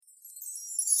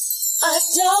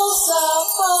Adoh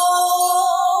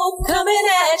coming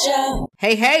at ya.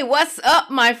 Hey, what's up,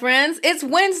 my friends? It's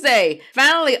Wednesday,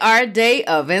 finally our day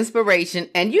of inspiration.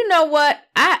 And you know what?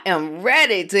 I am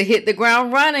ready to hit the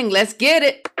ground running. Let's get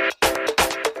it.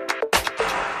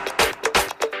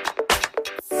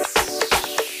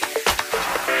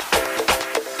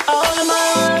 All of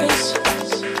my worries,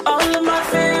 all of my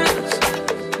fears,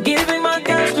 giving my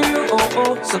cash to you,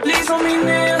 so please hold me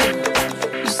near.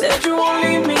 You said you won't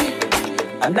leave me,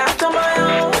 I knocked on my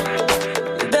own,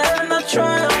 you're there in the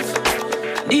triumph,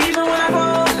 even when I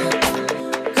fall,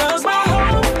 'cause my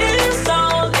hope is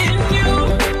all in you,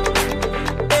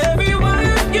 every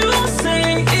word you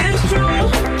say is true,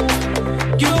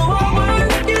 you are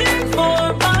working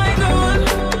for my good,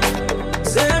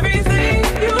 'cause everything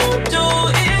you do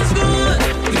is good,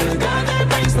 you're the God that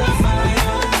brings the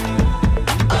fire,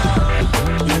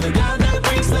 you're the God that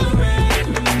brings the rain,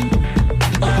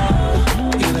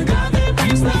 you're the God that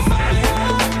brings the fire,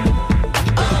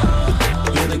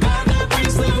 you're the God that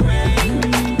brings the rain,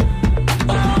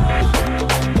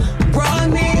 brought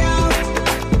me out,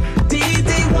 deep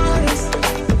waters,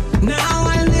 now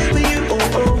I live with you,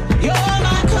 you're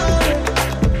my cover,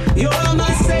 you're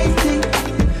my safety,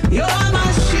 you're my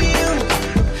shield,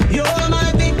 you're my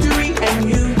victory, and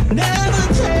you never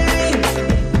change,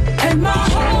 and my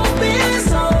hope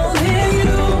is all in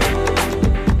you,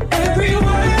 every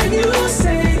word you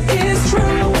say is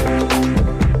true,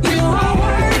 you are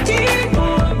working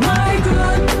for my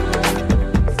good,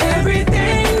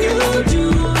 everything you do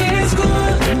is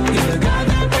good, you're the God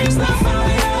that brings the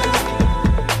fire,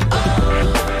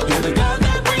 you're the God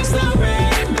that brings the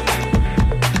rain,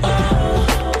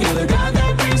 you're the God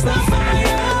that brings the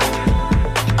fire,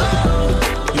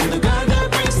 you're the God that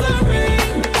brings the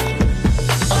rain.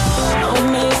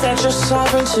 Amazed at your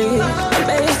sovereignty,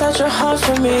 amazed at your heart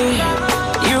for me.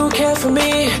 You care for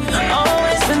me,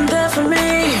 always been there for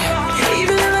me.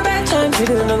 Even in the bad times,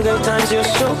 even in the good times, you're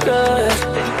so good.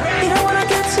 Even when I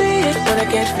can't see it, when I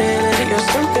can't feel it, you're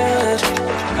so good.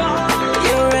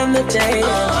 You're in the day,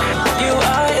 you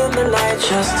are in the night,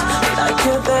 just like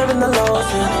you're there in the lows.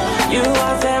 You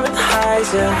are there in the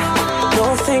highs, yeah.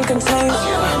 Nothing contains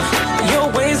you. Your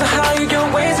ways are higher, your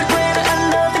ways are greater, and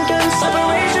nothing can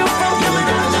separate you from you.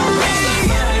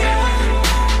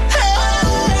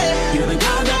 You're the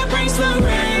God that brings the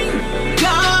rain.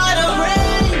 God of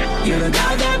rain. You're the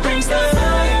God that brings the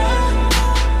fire.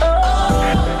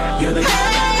 You're the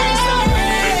God that brings the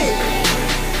rain.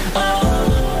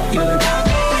 You're the God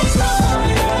that brings the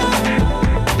fire.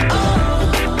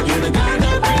 You're the God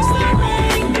that brings the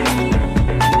rain.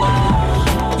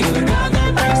 You're the God that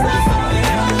brings the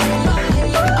fire.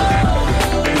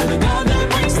 You're the God that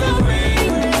brings the rain.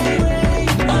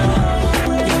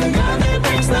 You're the God that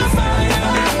brings the fire.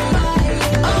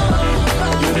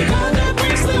 You're the God that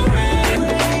brings the rain.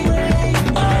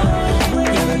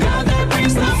 You're the God that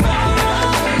brings the fire.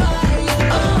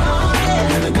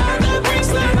 You're the God that brings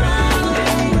the rain.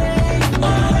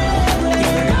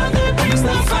 You're the God that brings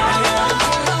the fire.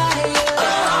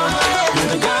 You're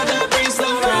the God that brings the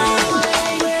rain.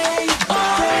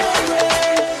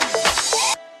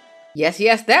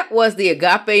 Yes, that was the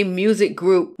Agape Music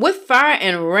Group with Fire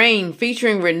and Rain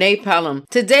featuring Renee Pelham.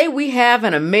 Today we have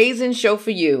an amazing show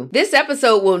for you. This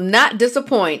episode will not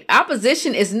disappoint.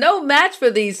 Opposition is no match for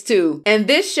these two. And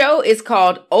this show is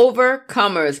called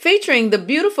Overcomers, featuring the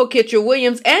beautiful Kitra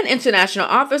Williams and international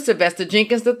author Sylvester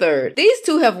Jenkins III. These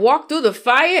two have walked through the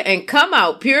fire and come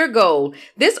out pure gold.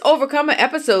 This Overcomer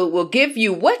episode will give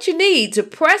you what you need to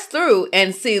press through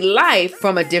and see life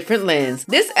from a different lens.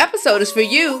 This episode is for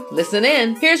you. Listen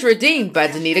in. Here's Redeemed by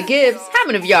Danita Gibbs. How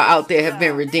many of y'all out there have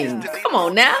been redeemed? Come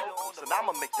on now.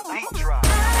 I'ma make the beat drop.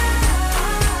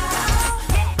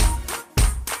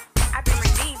 I've been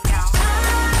redeemed now.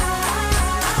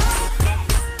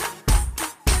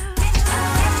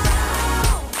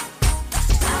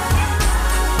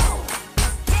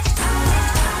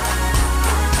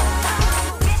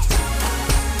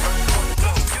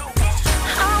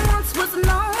 I once was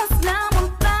lost, now I'm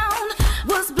found.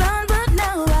 Was blind, but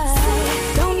now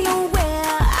I don't know where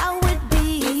I would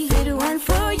be if it weren't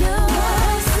for you.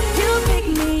 You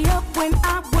picked me up when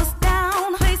I was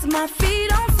down, placed my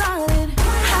feet on solid.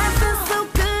 I feel so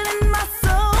good in my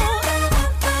soul.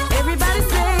 Everybody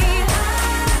say,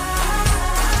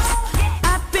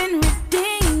 I've been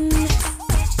redeemed.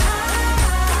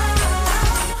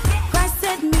 Christ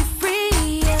set me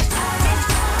free.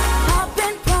 I've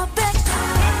been perfect.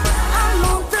 I'm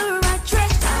on the right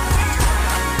track.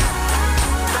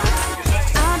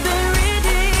 I've been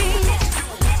redeemed.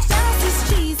 Just as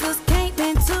Jesus came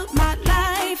into my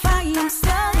life, I am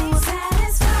so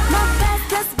satisfied. My past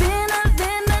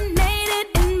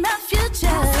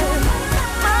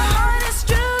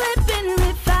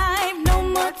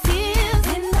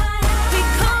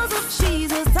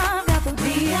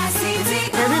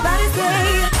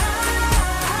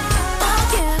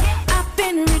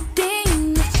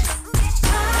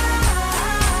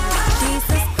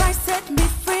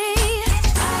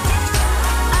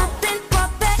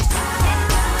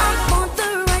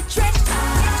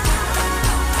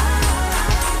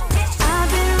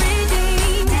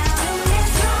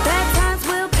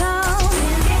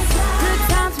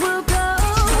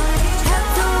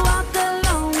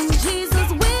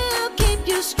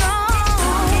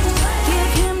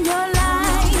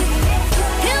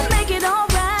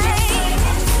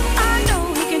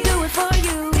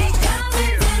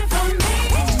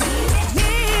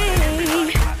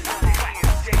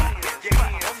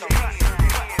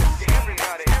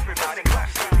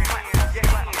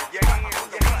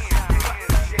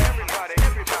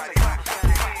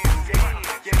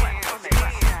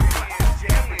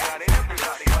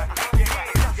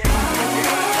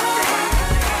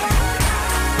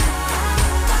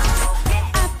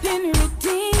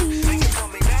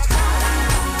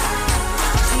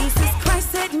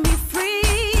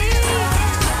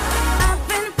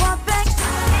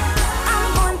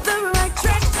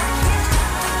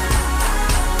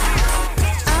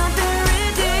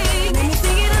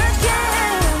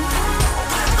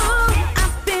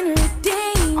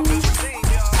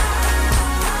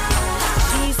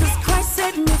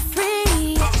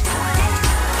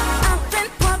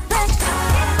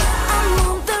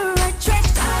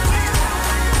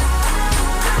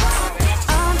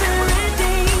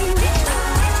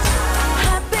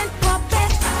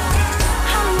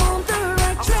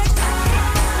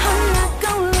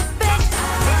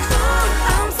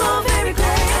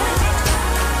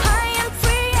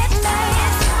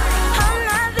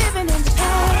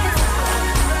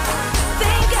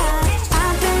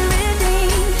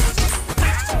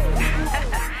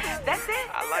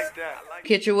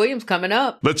Kitra Williams coming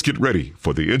up. Let's get ready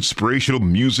for the inspirational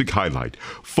music highlight,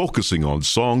 focusing on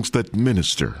songs that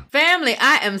minister. Family,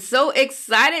 I am so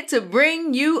excited to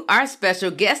bring you our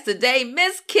special guest today,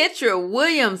 Miss Kitra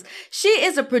Williams. She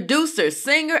is a producer,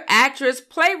 singer, actress,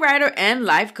 playwright, and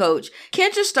life coach.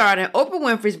 Kitra starred in Oprah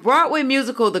Winfrey's Broadway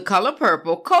musical The Color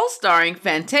Purple, co-starring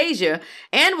Fantasia,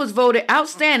 and was voted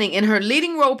outstanding in her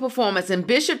leading role performance in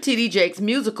Bishop T.D. Jakes'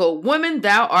 musical Women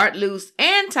Thou Art Loose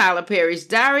and Tyler Perry's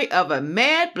Diary of a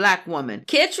Mad Black Woman.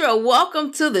 Kitra,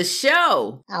 welcome to the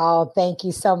show. Oh, thank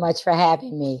you so much for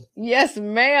having me. Yes,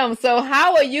 ma'am. So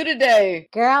how are you today?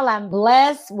 Girl, I'm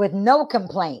blessed with no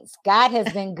complaints. God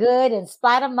has been good in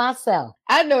spite of myself.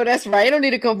 I know that's right. You don't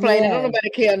need to complain. Yeah. Don't nobody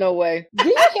care no way. Do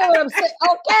you hear what I'm saying?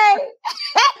 Okay.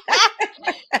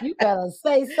 You better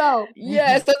say so.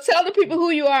 Yeah, so tell the people who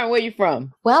you are and where you're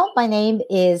from. Well, my name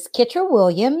is Kitra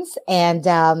Williams, and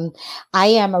I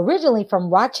am originally from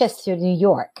Rochester, New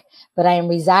York, but I am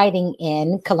residing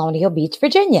in Colonial Beach,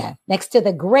 Virginia, next to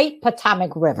the Great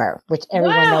Potomac River, which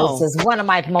everyone knows is one of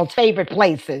my most favorite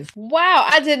places. Wow,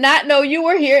 I did not know you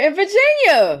were here in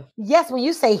Virginia. Yes, when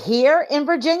you say here in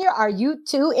Virginia, are you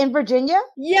too in Virginia?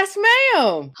 Yes,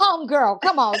 ma'am. Home girl,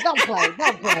 come on, don't play,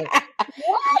 don't play.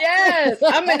 What? Yes,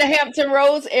 I'm in the Hampton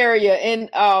Roads area in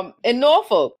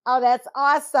Norfolk. Oh, that's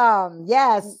awesome.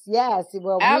 Yes, yes.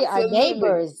 Well, Absolutely. We are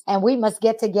neighbors and we must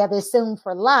get together soon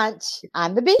for lunch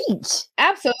on the beach.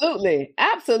 Absolutely.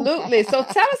 Absolutely. So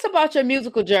tell us about your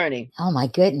musical journey. Oh my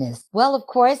goodness. Well, of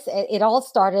course, it all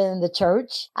started in the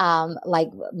church. Like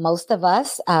most of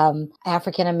us,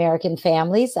 African-American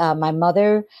families. My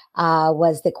mother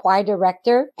was the choir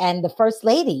director and the first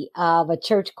lady of a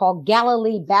church called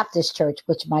Galilee Baptist Church,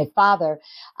 which my father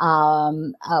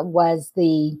was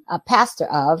the pastor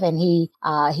of, and he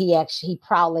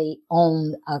proudly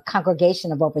owned a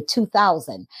congregation of over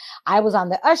 2,000. I was on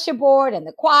the usher board and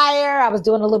the choir. I was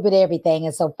doing a little bit of everything,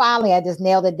 and so finally, I just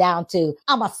nailed it down to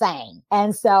I'm a sing.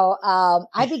 And so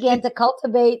I began to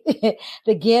cultivate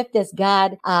the gift as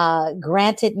God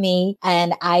granted me,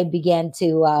 and I began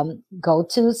to go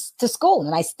to school,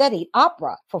 and I studied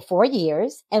opera for 4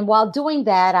 years. And while doing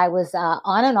that, I was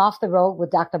on and off the road with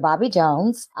Dr. Bobby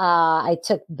Jones. I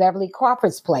took Beverly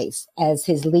Crawford's place as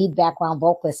his lead background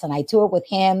vocalist, and I toured with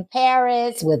him,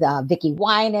 Paris, with Vicki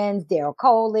Winans, Daryl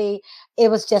Coley. It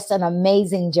was just an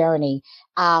amazing journey.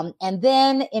 And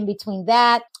then in between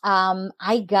that,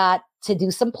 I got to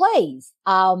do some plays.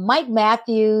 Mike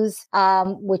Matthews,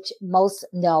 which most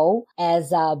know as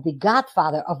the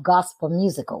godfather of gospel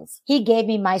musicals. He gave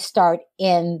me my start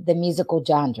in the musical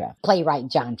genre,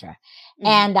 playwright genre. Mm-hmm.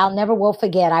 And I'll never will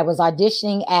forget, I was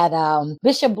auditioning at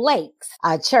Bishop Blake's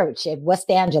church at West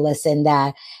Angeles, and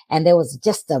there was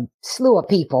just a slew of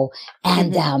people.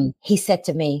 And he said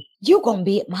to me, "You're going to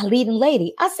be my leading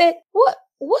lady." I said,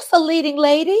 What's a leading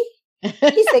lady?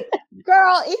 He said,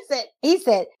 "Girl," he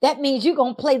said, "that means you're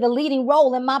going to play the leading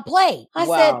role in my play." I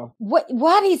said,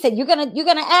 what? He said, you're going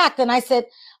to act. And I said,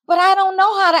 "But I don't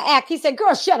know how to act." He said,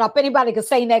 "Girl, shut up. Anybody can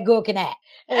sing that good can act."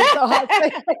 And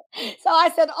so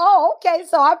I said, "Oh, okay."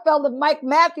 So I felt that Mike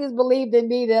Matthews believed in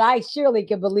me, that I surely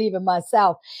can believe in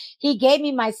myself. He gave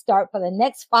me my start for the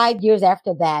next 5 years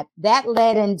after that. That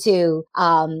led into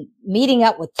meeting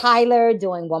up with Tyler,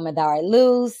 doing Woman Thou Art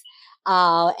Loose.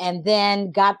 And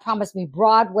then God promised me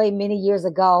Broadway many years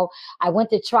ago. I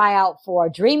went to try out for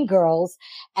Dreamgirls,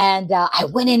 and I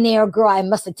went in there, girl. I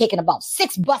must have taken about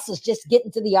 6 buses just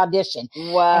getting to the audition.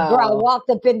 Wow. And girl, I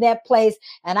walked up in that place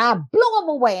and I blew them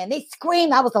away, and they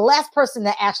screamed. I was the last person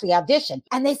to actually audition.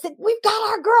 And they said, "We've got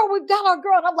our girl. We've got our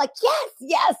girl." And I'm like, yes,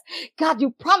 yes. God, you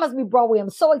promised me Broadway.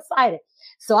 I'm so excited.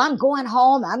 So I'm going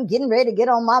home. I'm getting ready to get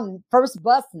on my first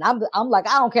bus. And I'm like,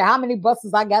 I don't care how many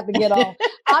buses I got to get on.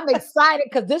 I'm excited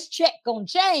because this check gonna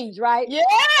change, right? Yeah.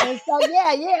 And so,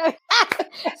 yeah.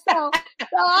 so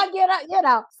I get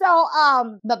up,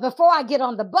 but before I get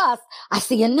on the bus, I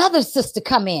see another sister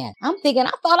come in. I'm thinking,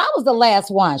 I thought I was the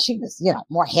last one. She was,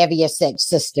 more heavier set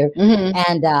sister. Mm-hmm.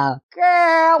 And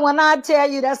girl, when I tell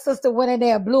you that sister went in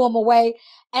there and blew them away,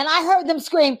 and I heard them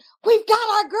scream, "We've got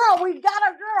our girl. We've got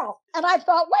our girl." And I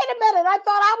thought, wait a minute. I thought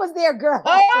I was their girl.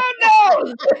 Oh, no.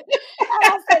 And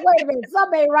I said, wait a minute.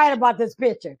 Something ain't right about this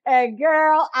picture. And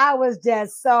girl, I was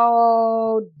just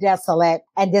so desolate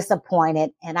and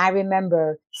disappointed. And I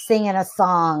remember singing a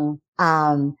song.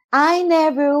 I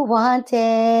never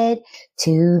wanted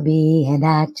to be an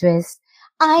actress.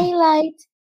 I liked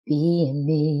being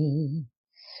me.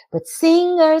 But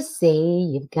singers say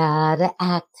you've gotta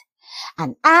act.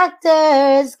 And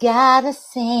actors gotta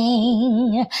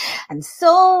sing. And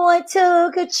so I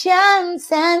took a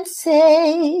chance and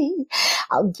said,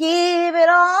 I'll give it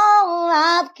all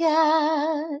I've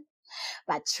got.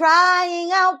 by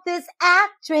trying out this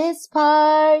actress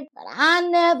part, but I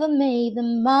never made the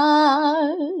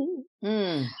mark.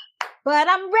 But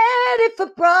I'm ready for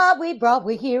Broadway,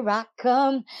 Broadway, here I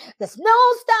come. There's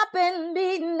no stopping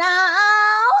me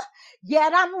now.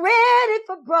 Yet I'm ready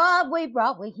for Broadway,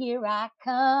 Broadway, here I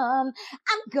come.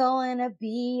 I'm going to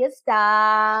be a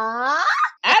star.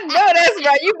 I know that's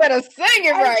right. You better sing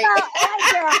it right.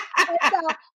 So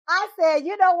I said,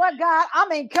 you know what, God, I'm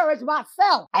going to encourage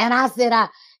myself. And I said,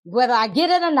 whether I get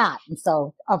it or not. And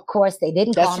so, of course, they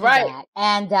didn't call me back.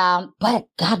 And, but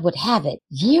God would have it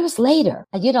years later.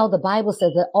 You know, the Bible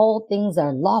says that all things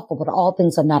are lawful, but all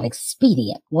things are not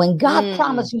expedient. When God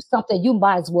promised you something, you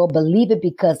might as well believe it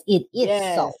because it is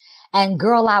so. And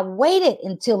girl, I waited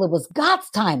until it was God's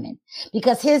timing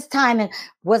because his timing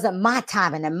wasn't my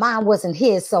timing and mine wasn't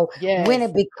his. So when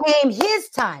it became his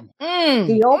timing,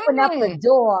 he opened up the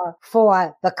door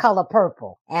for The Color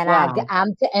Purple. And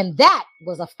and that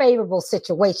was a favorable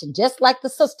situation. Just like the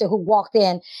sister who walked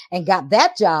in and got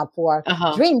that job for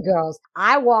Dreamgirls.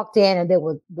 I walked in and there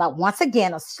was, like, once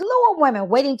again, a slew of women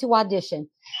waiting to audition.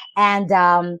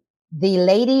 And, the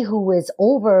lady who is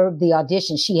over the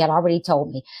audition, she had already told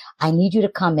me, I need you to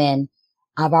come in.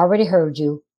 I've already heard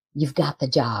you. You've got the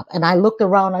job. And I looked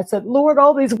around. I said, Lord,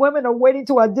 all these women are waiting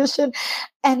to audition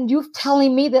and you're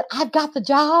telling me that I've got the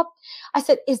job. I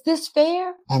said, is this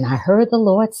fair? And I heard the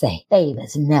Lord say, babe,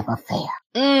 it's never fair.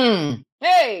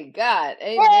 Hey, God.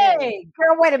 Amen. Hey,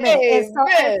 girl, wait a minute.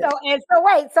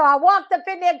 So I walked up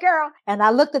in there, girl, and I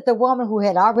looked at the woman who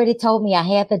had already told me I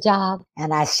had the job.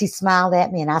 And she smiled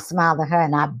at me and I smiled at her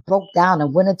and I broke down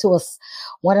and went into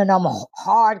one of them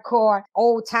hardcore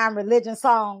old time religion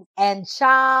songs. And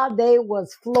child, they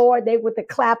was floored. They were the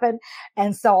clapping.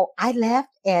 And so I left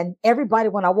and everybody,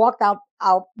 when I walked out,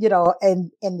 you know,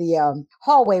 in the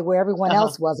hallway where everyone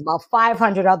else was, about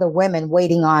 500 other women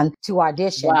waiting on to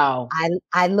audition. Wow.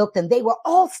 I looked and they were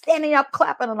all standing up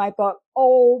clapping and I thought,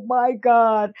 oh my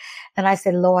God. And I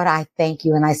said, Lord, I thank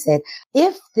you. And I said,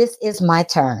 if this is my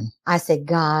turn, I said,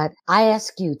 God, I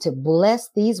ask you to bless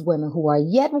these women who are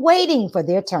yet waiting for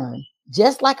their turn,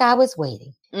 just like I was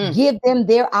waiting. Give them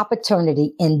their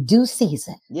opportunity in due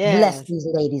season. Bless these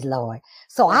ladies, Lord.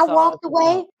 So I walked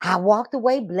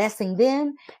away blessing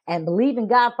them and believing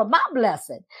God for my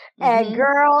blessing. And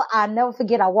girl, I'll never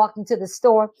forget, I walked into the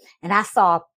store and I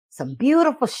saw some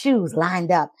beautiful shoes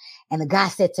lined up. And the guy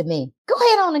said to me, go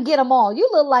ahead on and get them all. You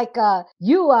look like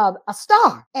you a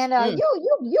star and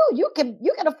you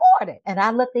can afford it. And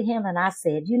I looked at him and I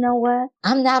said, you know what?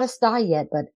 I'm not a star yet,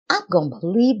 but I'm going to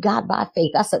believe God by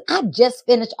faith. I said, I just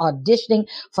finished auditioning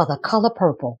for The Color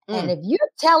Purple. And if you're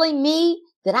telling me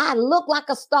that I look like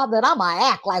a star, that I'm going to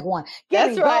act like one. Give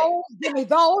me those. And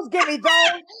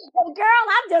girl,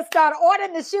 I just started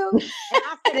ordering the shoes. And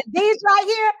I said, these right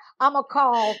here, I'm going to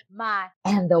call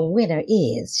and the winner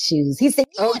is shoes. He said,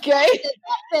 okay.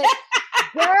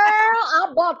 Girl,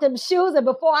 I bought them shoes and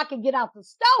before I could get out the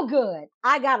store good,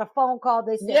 I got a phone call.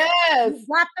 They said, you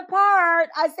got the part.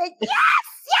 I said,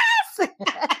 yes.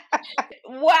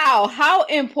 Wow. How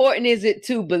important is it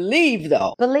to believe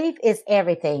though? Belief is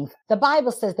everything. The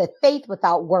Bible says that faith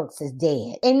without works is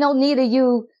dead. Ain't no need of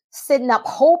you sitting up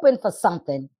hoping for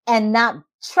something and not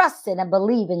trusting and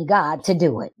believing God to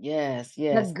do it. Yes.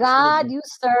 The God you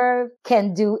serve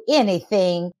can do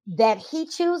anything that he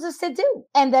chooses to do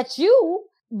and that you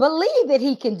believe that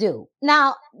he can do.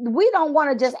 Now, we don't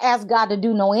want to just ask God to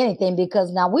do anything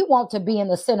because now we want to be in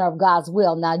the center of God's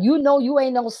will. Now, you know, you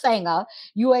ain't no singer.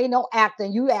 You ain't no actor.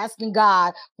 You asking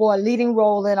God for a leading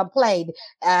role in a play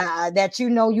that you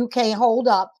know you can't hold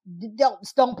up.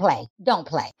 Don't play.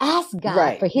 Ask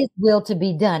God for his will to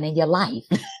be done in your life.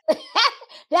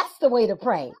 That's the way to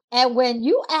pray. And when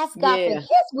you ask God for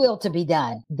his will to be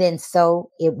done, then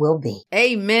so it will be.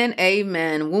 Amen.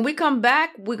 Amen. When we come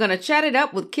back, we're going to chat it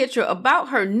up with Kitra about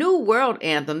her new world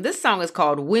anthem. This song is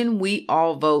called When We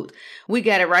All Vote. We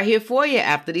got it right here for you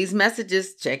after these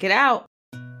messages. Check it out.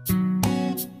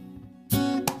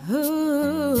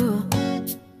 Ooh.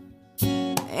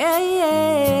 Yeah.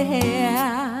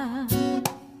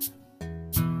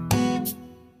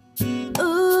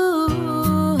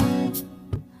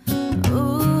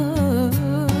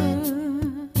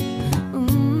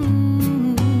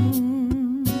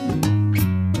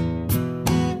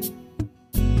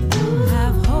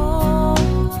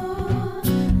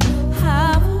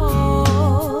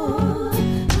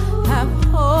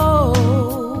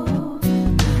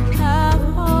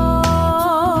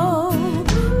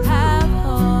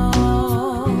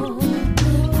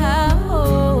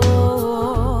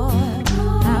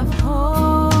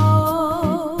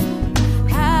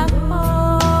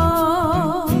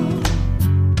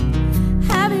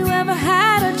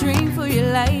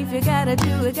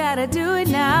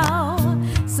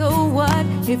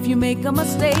 If you make a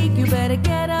mistake, you better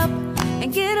get up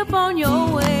and get up on your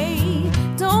way.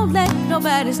 Don't let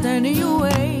nobody stand in your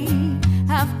way.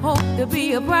 Have hope to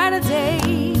be a brighter day.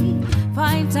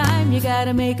 Find time, you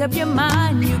gotta make up your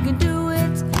mind. You can do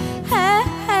it. Hey,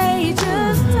 hey,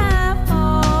 just have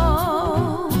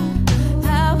hope.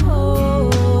 Have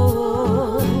hope.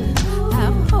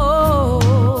 Have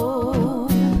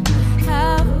hope.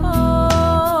 Have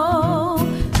hope.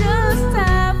 Just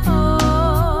have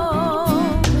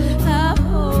hope. Have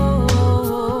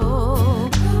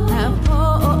hope. Have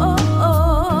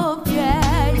hope.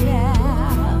 Yeah,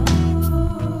 yeah.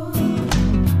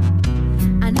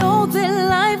 I know that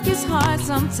life is hard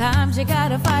sometimes. You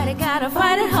gotta fight it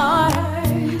hard.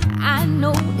 I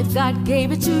know if God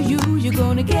gave it to you, you're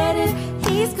gonna get it.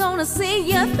 He's gonna see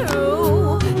you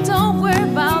through. Don't worry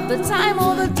about the time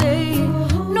or the day.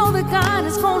 Know that God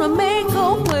is gonna make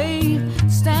a way.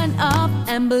 Stand up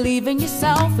and believe in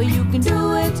yourself, or you can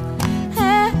do it.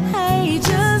 Hey, hey,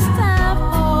 just have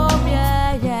hope.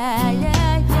 Yeah, yeah,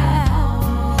 yeah,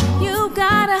 yeah. You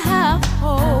gotta have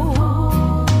hope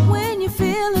when you're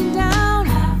feeling down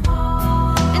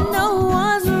and no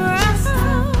one's around.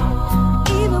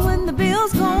 Even when the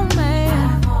bills go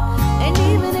mad, and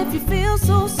even if you feel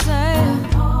so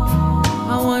sad,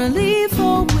 I wanna leave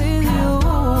hope with you.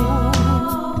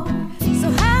 So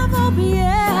have hope,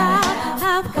 yeah,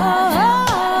 have hope.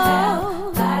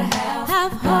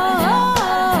 Have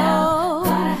hope.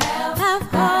 Have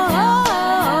hope.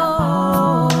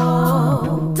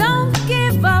 Don't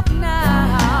give up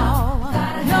now.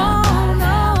 No,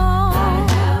 no.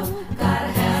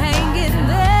 Hang in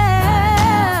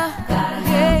there.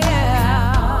 Yeah.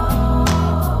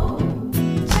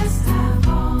 Just have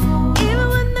hope. Even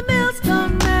when the bills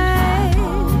come back,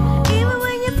 even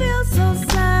when you feel so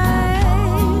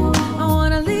sad, I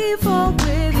wanna leave hope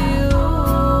with you.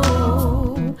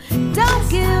 Don't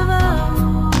give up.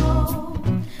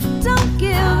 Don't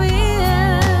give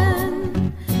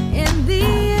in. In the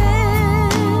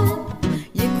end,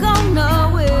 you're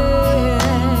gonna win.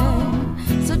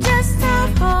 So just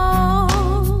have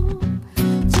hope.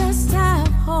 Just have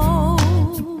hope.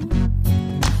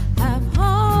 Have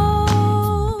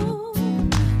hope.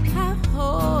 Have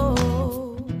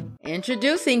hope.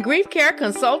 Introducing Grief Care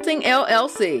Consulting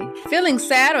LLC. Feeling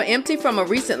sad or empty from a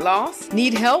recent loss?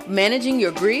 Need help managing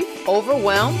your grief?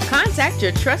 Overwhelmed? Contact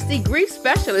your trusty grief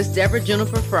specialist, Deborah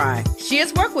Juniper Fry. She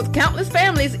has worked with countless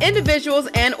families, individuals,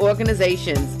 and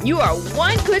organizations. You are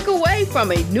one click away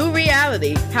from a new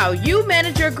reality. How you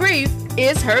manage your grief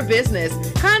is her business.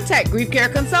 Contact Grief Care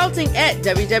Consulting at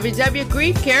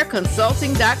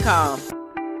www.griefcareconsulting.com.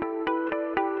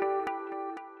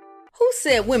 Who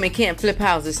said women can't flip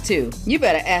houses too? You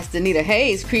better ask Danita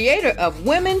Hayes, creator of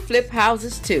Women Flip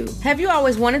Houses Too. Have you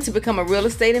always wanted to become a real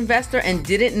estate investor and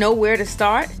didn't know where to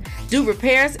start? Do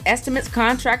repairs, estimates,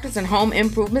 contractors, and home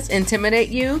improvements intimidate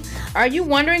you? Are you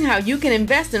wondering how you can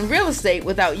invest in real estate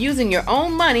without using your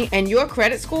own money and your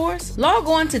credit scores? Log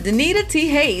on to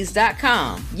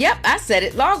DanitaTHayes.com. Yep, I said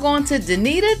it. Log on to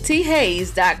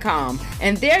DanitaTHayes.com,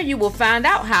 and there you will find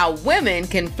out how women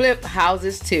can flip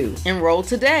houses too. Enroll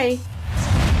today.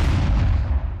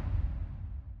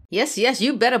 Yes,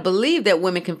 you better believe that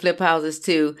women can flip houses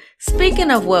too.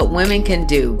 Speaking of what women can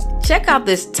do, check out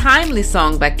this timely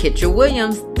song by Kitra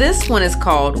Williams. This one is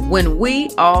called When We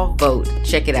All Vote.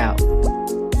 Check it out.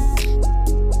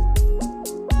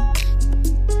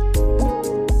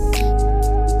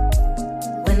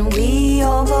 When we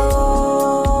all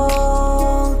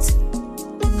vote,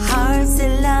 hearts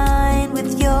align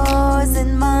with yours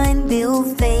and mine,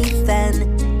 build faith and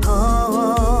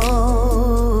hope.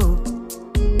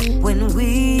 When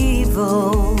we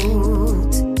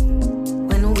vote,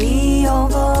 when we all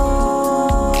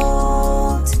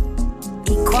vote,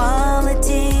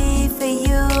 equality for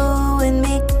you and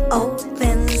me, oh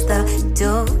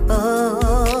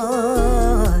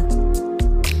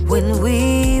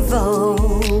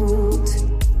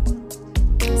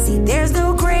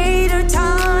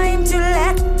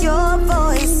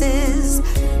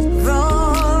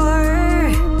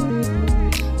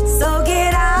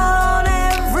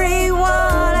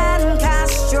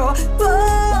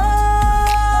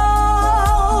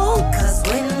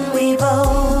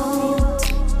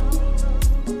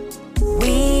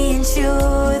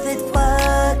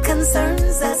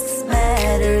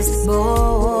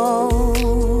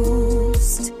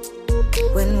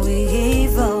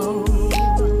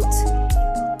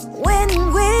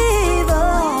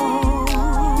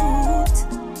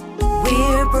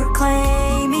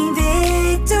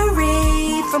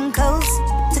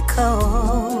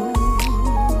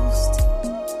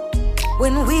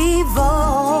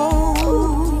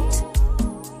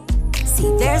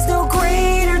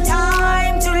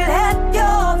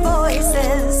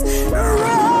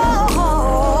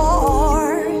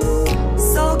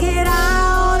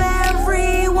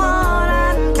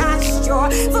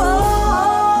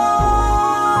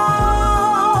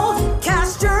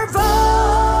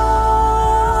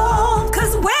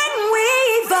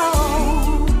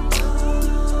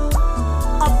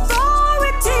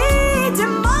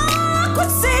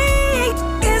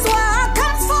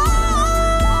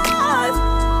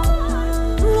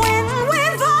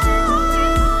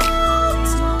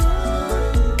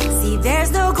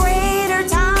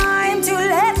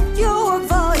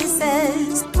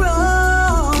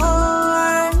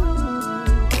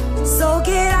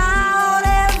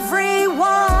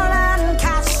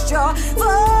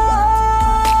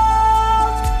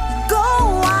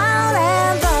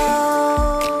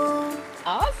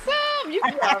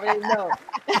know.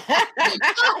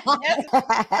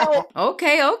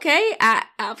 Okay. I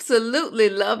absolutely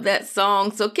love that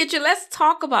song. So, Kitra, let's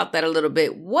talk about that a little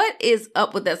bit. What is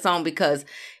up with that song? Because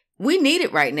we need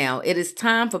it right now. It is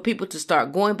time for people to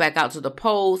start going back out to the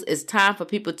polls. It's time for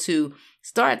people to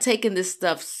start taking this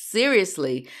stuff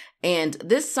seriously. And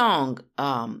this song,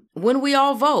 When We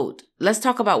All Vote, let's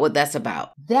talk about what that's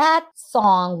about. That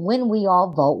song, When We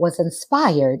All Vote, was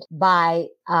inspired by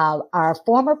our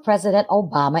former President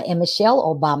Obama and Michelle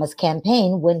Obama's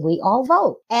campaign, When We All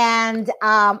Vote. And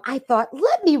I thought,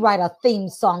 let me write a theme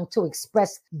song to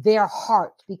express their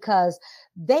heart, because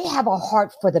they have a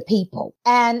heart for the people,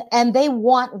 and they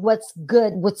want what's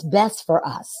good, what's best for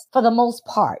us. For the most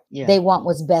part, they want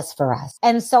what's best for us.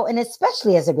 And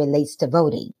especially as it relates to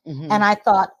voting. Mm-hmm. And I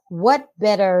thought, what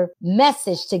better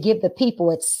message to give the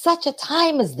people at such a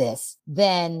time as this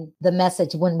than the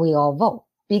message When We All Vote?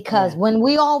 Because when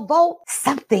we all vote,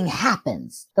 something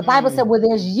happens. The Bible said, where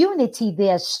there's unity,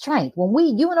 there's strength. When we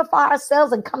unify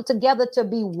ourselves and come together to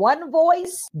be one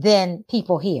voice, then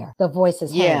people hear. The voice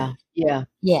is heard. Yeah.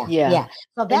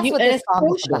 So that's what this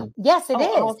song is about. Yes, it is.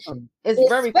 Awesome. It's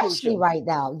very crucial. Especially right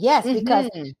now. Yes, because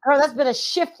girl, there's been a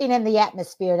shifting in the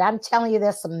atmosphere. I'm telling you,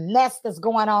 there's some mess that's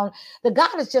going on that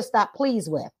God is just not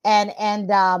pleased with. And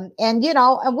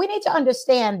we need to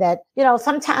understand that,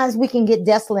 sometimes we can get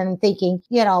desolate and thinking,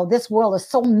 this world is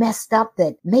so messed up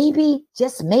that maybe,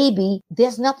 just maybe,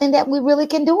 there's nothing that we really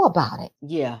can do about it.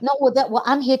 Yeah. No,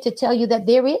 I'm here to tell you that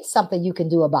there is something you can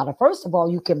do about it. First of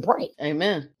all, you can pray.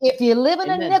 Amen. If you're living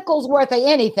a nickel's worth of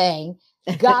anything,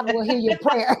 God will hear your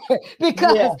prayer,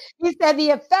 because he said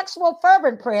the effectual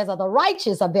fervent prayers of the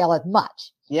righteous availeth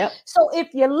much. Yep. So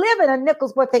if you live in a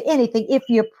nickel's worth of anything, if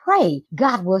you pray,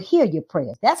 God will hear your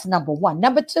prayers. That's number one.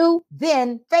 Number two,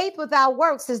 then faith without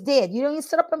works is dead. You don't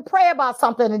sit up and pray about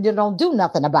something and you don't do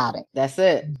nothing about it. That's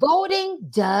it. Voting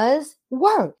does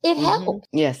work. It helps.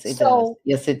 Yes, it does.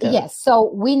 Yes, it does. Yes.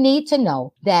 So we need to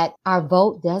know that our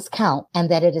vote does count and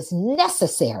that it is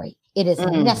necessary. It is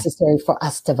necessary for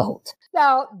us to vote.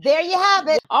 So there you have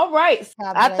it. All right.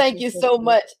 I thank you so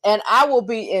much. And I will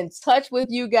be in touch with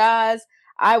you guys.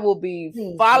 I will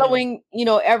be following,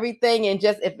 everything. And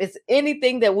just if it's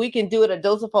anything that we can do at A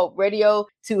Dose of Hope Radio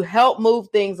to help move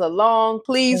things along,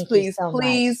 please,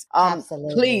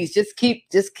 Absolutely. Please just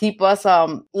keep us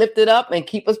lifted up and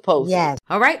keep us posted. Yes.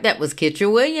 All right. That was Kitra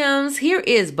Williams. Here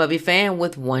is Bubby Fan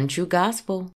with One True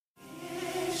Gospel.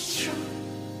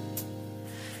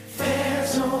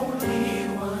 There's only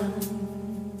one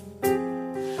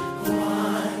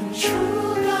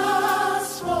true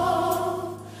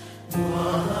gospel,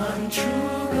 one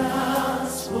true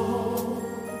gospel,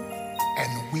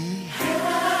 And we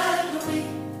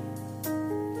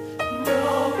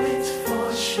know it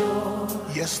for sure.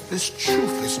 yes, this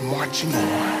truth is marching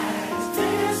on.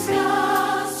 This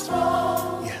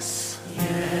gospel, Yes.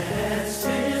 yes,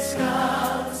 this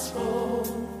gospel.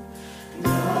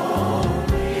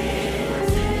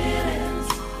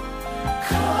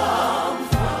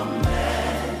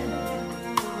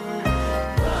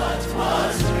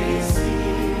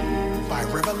 By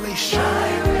revelation.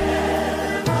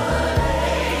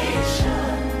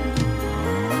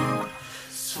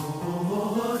 So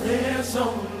there's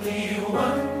only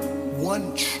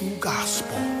One true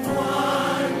gospel.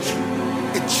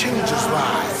 It changes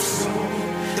lives.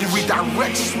 It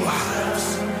redirects lives.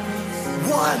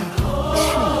 One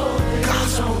true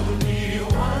gospel.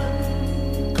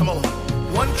 Come on.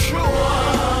 One true.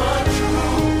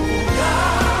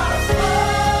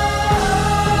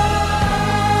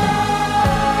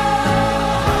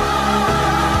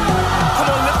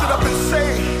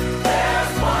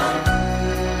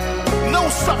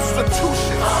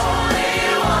 Substitutions.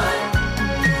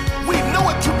 We know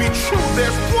it to be true.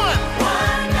 There's one.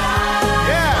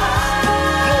 Yeah.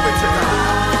 Glory to God.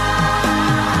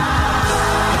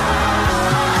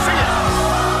 Sing it.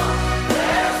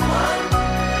 There's one.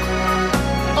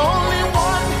 Only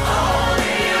one.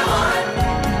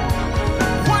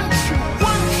 One true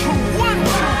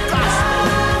gospel.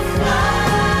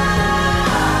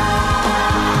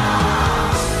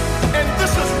 And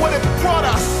this is what it brought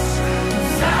us.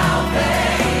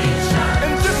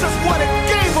 And this is what it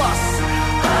gave us.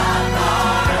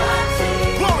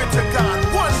 Glory to God.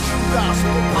 One true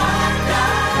gospel.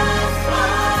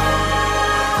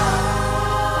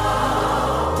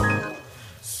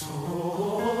 So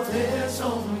there's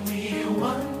only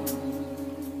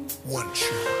One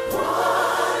true.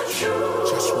 true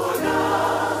Just one.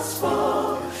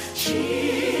 gospel,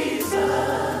 Jesus.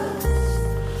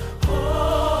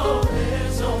 Oh,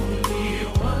 there's only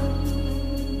one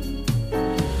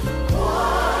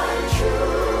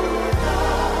true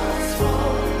gospel,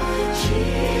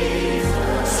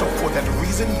 that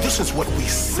reason, this is what we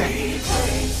say.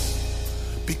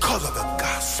 Because of the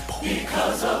gospel.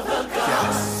 Because of the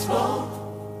gospel.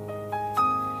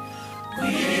 Yes.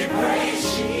 We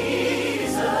praise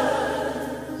Jesus.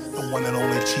 The one and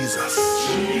only Jesus.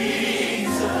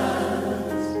 Jesus.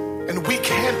 And we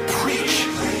can't preach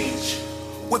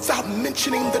without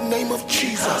mentioning the name of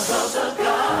Jesus. Because of the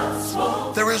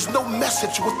gospel. There is no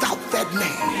message without that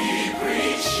name. We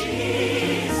preach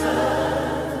Jesus.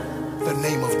 The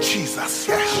name of Jesus.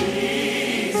 Yeah.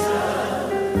 Jesus.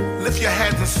 Lift your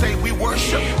hands and say, we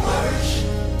worship. We worship.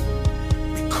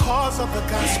 Because of the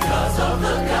gospel. Because of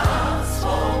the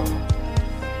gospel.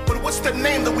 But what's the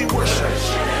name that we worship?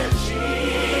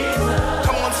 Jesus.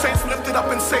 Come on, saints, lift it up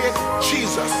and say it.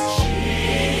 Jesus.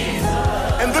 Jesus.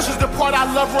 And this is the part I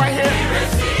love right here. We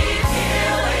receive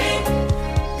healing.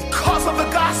 Because of the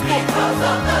gospel. Because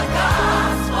of the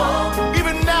gospel.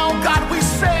 Even now, God, we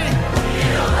say,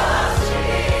 heal us,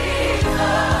 Jesus.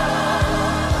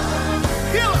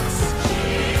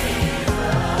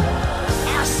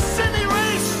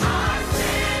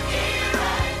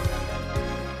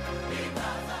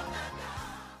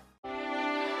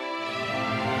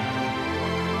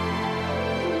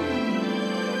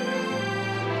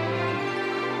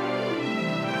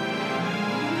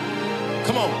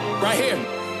 Come on, right here.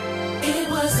 It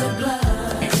was the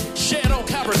blood Shed on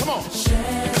Calvary, come on.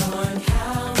 shed on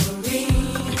Calvary.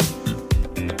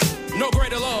 No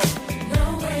greater love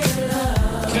No greater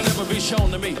love can ever be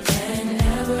shown to me. can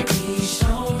ever be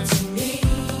shown to me.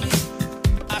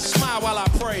 I smile while I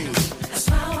praise, I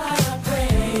smile while I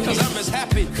pray, because I'm as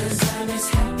happy. 'cause I'm as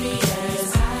happy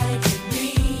as I can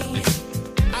be.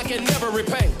 I can never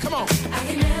repay. Come on. I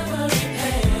can never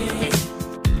repay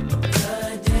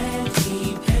the debt he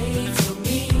paid for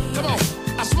me. Come on.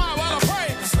 I smile while I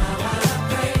praise. I smile while I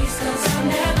praise, 'cause I've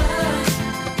never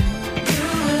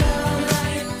knew love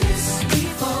like this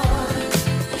before.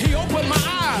 He opened my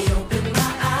eyes. He opened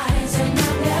my eyes and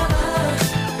I've never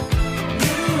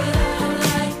knew love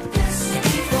like this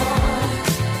before.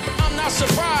 I'm not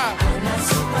surprised. I'm not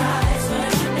surprised,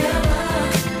 but I never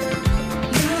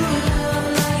knew love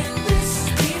like this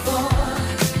before.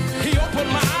 He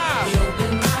opened my eyes. He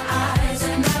opened my eyes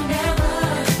and I never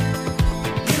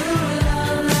knew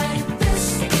love like this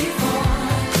before.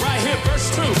 Right here, verse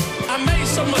 2. I made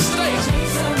some mistakes. I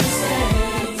made some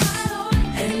mistakes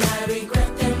and I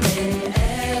regret them in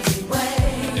every way.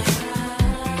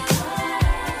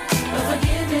 But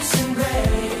forgiveness and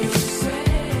grace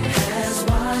has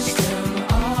washed them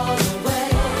all away.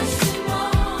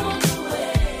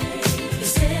 The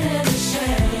sin and the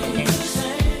shame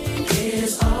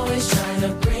is always trying to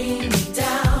bring me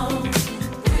down.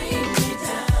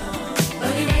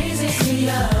 But he raises me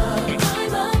up,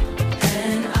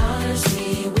 and honors me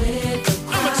with the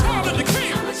I'm a child of the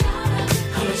King. I'm a child of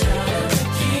the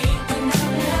King, and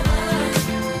I've never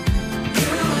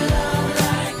knew love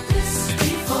like this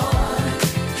before.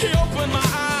 He opened my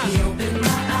eyes. He opened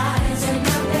my eyes, and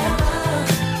I've never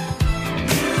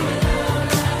knew love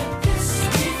like this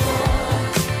before.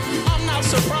 I'm not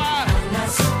surprised. I'm not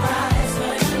surprised,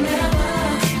 but I never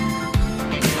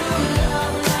knew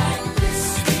love like this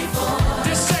before.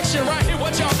 This section right here,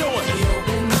 what y'all doing? He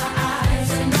opened my eyes,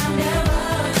 and I never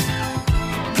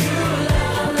knew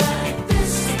love like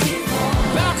this before.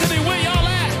 Balcony, where y'all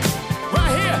at?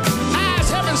 Right here. Eyes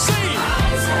haven't seen.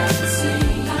 Eyes haven't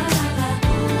seen,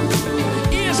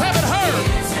 Ears haven't heard.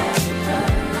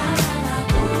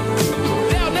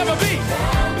 There'll never be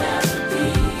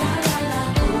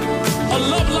a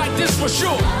love like this for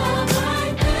sure. love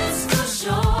like this for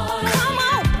sure. Come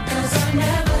on, 'cause I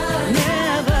never knew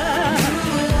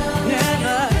love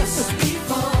like this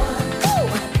before.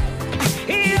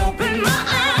 He opened my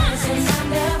eyes, and I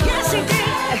never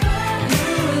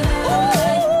knew love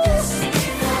like this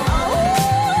before.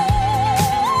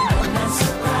 I'm not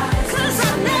surprised, 'cause I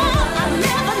never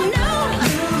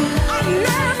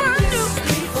knew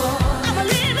before. I'm a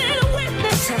living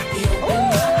witness. He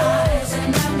opened my eyes,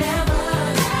 and I never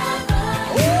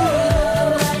knew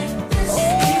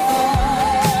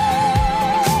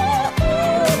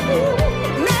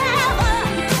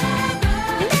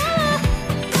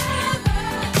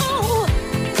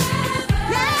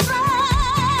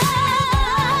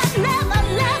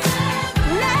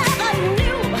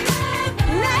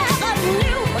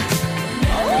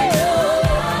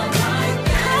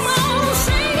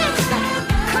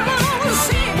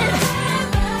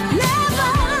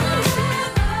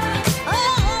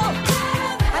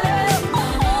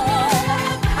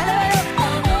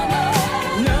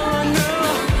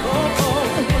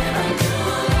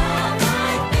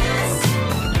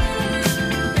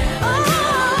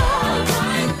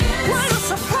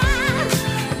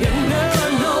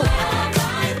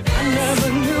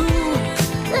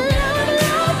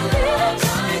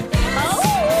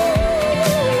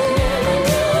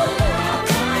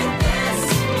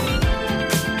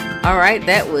right.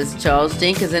 That was Charles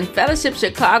Jenkins and Fellowship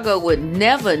Chicago with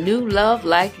Never Knew Love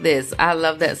Like This. I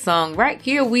love that song. Right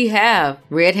here we have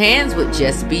Red Hands with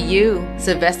Just Be You.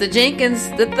 Sylvester Jenkins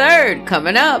III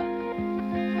coming up.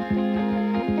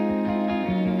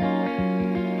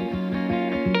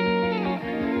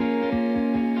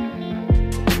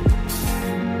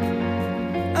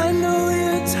 I know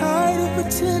you're tired of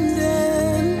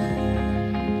pretending,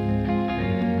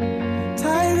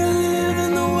 tired of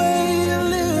living the way you're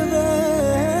living,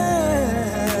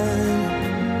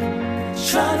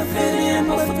 trying to fit in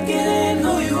but forgetting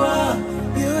who you are.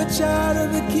 You're a child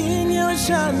of the King, you're a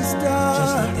shining star.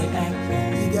 Just like they act,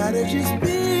 you gotta just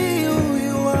be who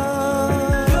you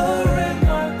are. You're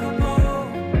remarkable.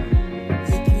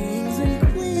 You're kings and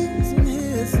queens in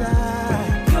His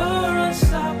eyes. You're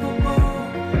unstoppable.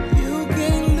 You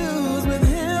can't lose with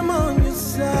Him on your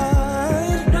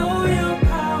side. Know you're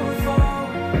powerful.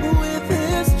 With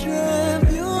His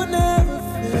strength, you'll never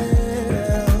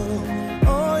fail.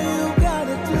 All you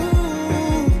gotta do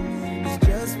is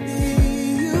just be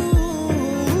you.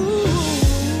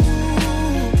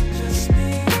 Just be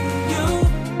you.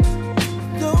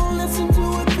 Don't listen to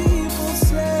what people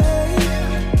say.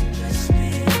 Just be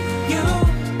you.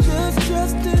 Just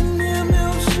trust in Him,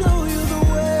 He'll show you the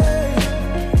way.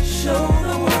 Show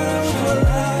the world your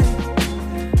light.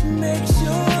 Make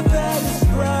sure that it's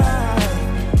bright,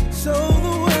 so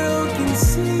the world can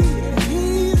see that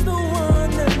He's the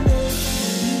one that makes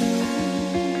you.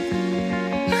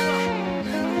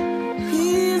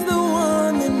 He's the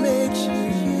one that makes you.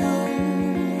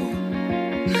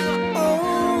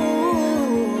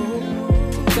 Oh.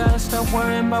 Gotta stop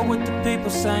worrying about what the people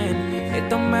saying. It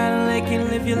don't matter, they can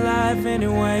live your life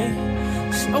anyway.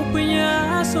 Just open your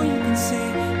eyes so you can see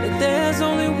that there's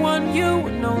only one you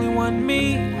and only one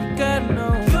me. You gotta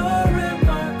know you're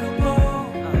remarkable.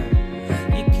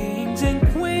 You're kings and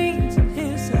queens in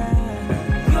His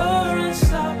eyes. You're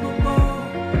unstoppable.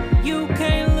 You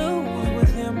can't lose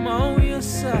with Him on your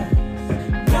side.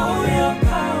 Know you're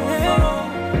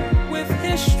powerful. With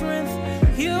His strength,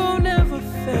 you'll never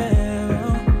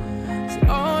fail. So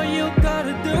all you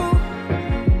gotta do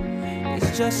is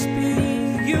just be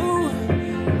you.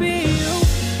 Be you.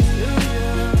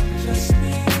 Just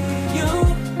be you.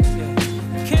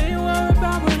 Can't you worry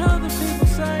about what other people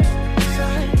say?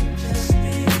 Just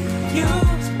be you.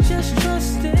 Just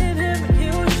trust in Him and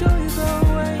He'll show you the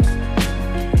way.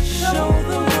 Show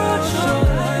the world your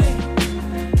light.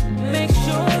 Make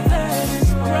sure that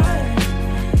it's bright,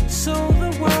 so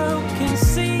the world can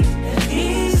see that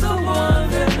He's the one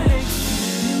that makes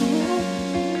you.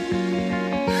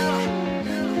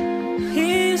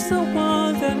 He's the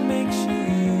one that makes you.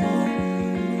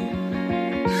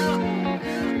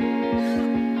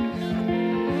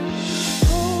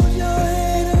 Hold your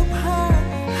head up high,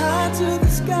 high to the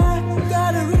sky.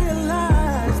 Gotta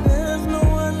realize there's no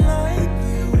one like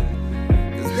you.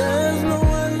 'Cause there's no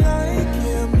one like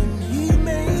Him, and He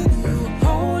made you.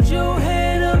 Hold your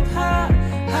head up high,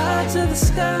 high to the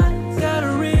sky.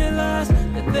 Gotta realize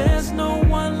that there's no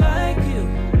one like you.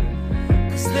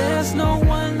 'Cause there's no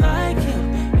one like Him,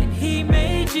 and He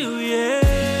made you, yeah.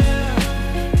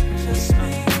 Just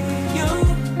be you.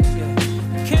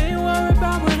 Can't you worry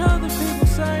about what other people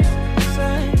say?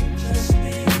 Just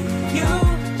be you.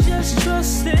 Just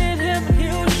trust in Him, and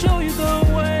He'll show you the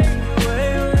way.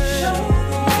 Show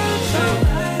the world your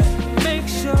light. Make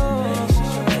sure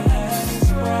that it's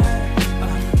bright,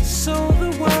 so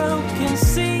the world can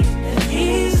see that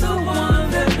He's the one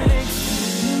that makes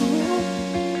you.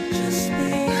 Just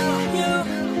be you.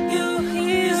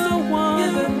 He's the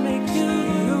one that makes you.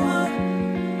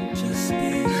 Just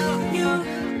be you.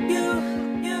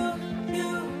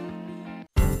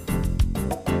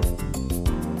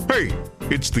 Hey,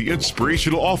 it's the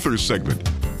Inspirational Authors segment,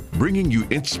 bringing you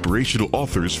inspirational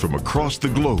authors from across the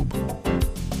globe.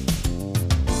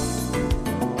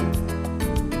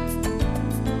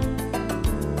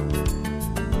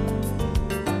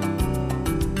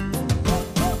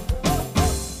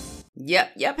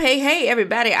 Yep. Hey,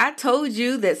 everybody. I told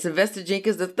you that Sylvester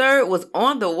Jenkins III was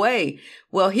on the way.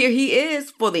 Well, here he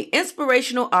is for the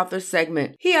Inspirational Author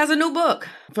segment. He has a new book,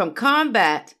 From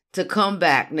Combat to Come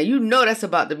Back. Now, you know that's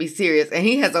about to be serious, and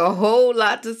he has a whole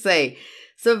lot to say.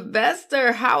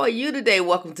 Sylvester, how are you today?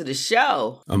 Welcome to the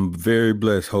show. I'm very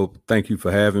blessed, Hope. Thank you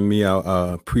for having me.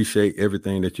 I appreciate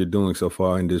everything that you're doing so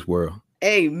far in this world.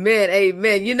 Amen.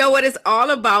 Amen. You know what? It's all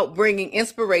about bringing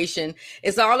inspiration.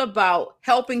 It's all about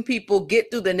helping people get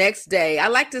through the next day. I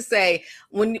like to say,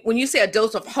 when you say a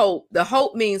dose of hope, the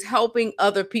hope means helping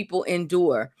other people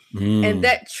endure. And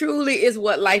that truly is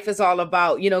what life is all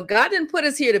about. You know, God didn't put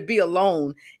us here to be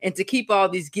alone and to keep all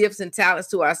these gifts and talents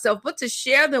to ourselves, but to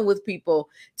share them with people,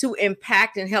 to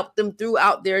impact and help them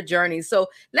throughout their journey. So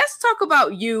let's talk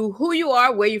about you, who you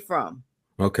are, where you're from.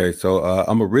 Okay, so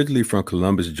I'm originally from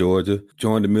Columbus, Georgia.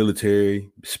 Joined the military,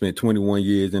 spent 21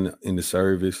 years in the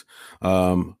service.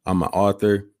 I'm an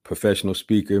author, professional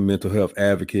speaker, mental health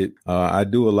advocate. I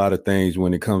do a lot of things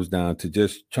when it comes down to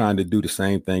just trying to do the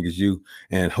same thing as you.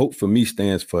 And hope for me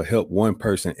stands for help one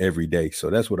person every day.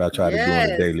 So that's what I try to do on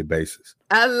a daily basis.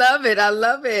 I love it. I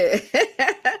love it.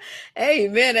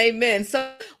 Amen. Amen.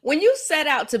 So when you set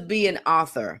out to be an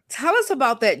author, tell us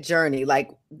about that journey. Like,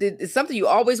 did it something you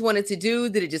always wanted to do?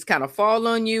 Did it just kind of fall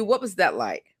on you? What was that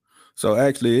like? So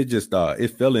actually, it just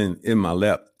it fell in my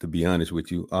lap, to be honest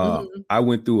with you. I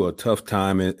went through a tough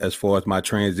time as far as my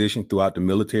transition throughout the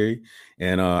military,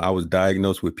 and I was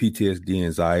diagnosed with PTSD,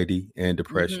 anxiety, and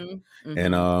depression.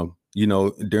 And you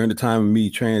know, during the time of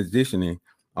me transitioning,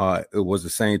 it was the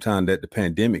same time that the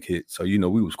pandemic hit. So you know,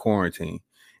 we was quarantined,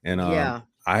 and I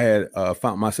had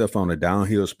found myself on a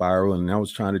downhill spiral, and I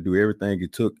was trying to do everything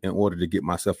it took in order to get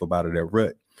myself up out of that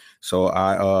rut. So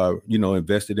I, you know,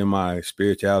 invested in my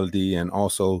spirituality and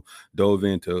also dove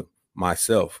into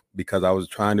myself because I was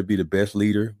trying to be the best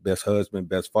leader, best husband,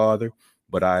 best father.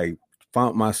 But I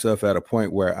found myself at a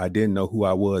point where I didn't know who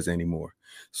I was anymore.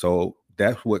 So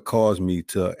that's what caused me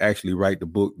to actually write the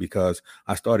book, because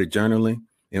I started journaling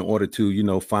in order to, you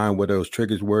know, find what those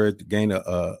triggers were, to gain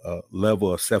a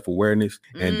level of self-awareness.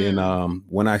 And then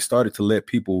when I started to let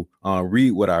people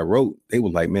read what I wrote, they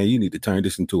were like, man, you need to turn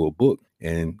this into a book.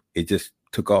 And it just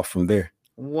took off from there.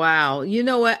 Wow. You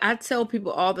know what? I tell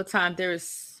people all the time,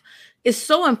 it's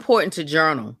so important to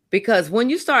journal, because when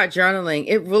you start journaling,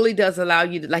 it really does allow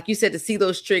you to, like you said, to see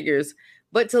those triggers,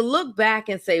 but to look back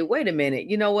and say, wait a minute,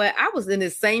 you know what? I was in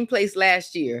this same place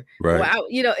last year. Right.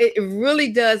 You know, it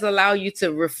really does allow you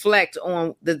to reflect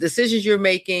on the decisions you're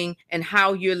making and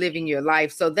how you're living your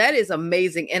life. So that is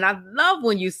amazing. And I love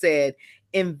when you said,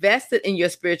 invested in your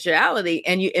spirituality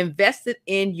and you invested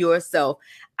in yourself.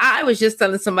 I was just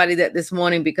telling somebody that this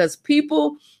morning, because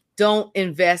people don't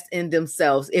invest in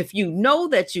themselves. If you know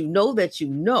that you know that you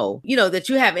know that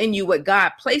you have in you what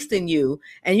God placed in you,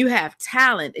 and you have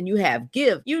talent and you have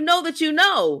gift, you know that you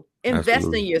know. Invest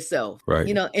Absolutely. in yourself, Right.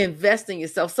 You know, invest in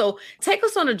yourself. So take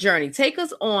us on a journey. Take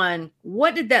us on,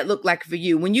 what did that look like for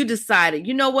you when you decided,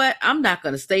 you know what, I'm not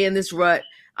going to stay in this rut.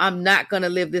 I'm not going to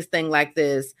live this thing like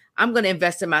this. I'm going to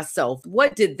invest in myself.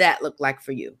 What did that look like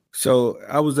for you? So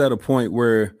I was at a point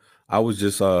where I was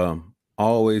just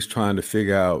always trying to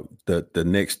figure out the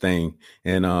next thing.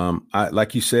 And I,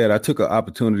 like you said, I took an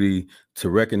opportunity to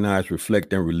recognize,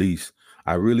 reflect, and release.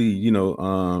 I really, you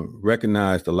know,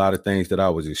 recognized a lot of things that I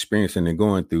was experiencing and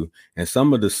going through. And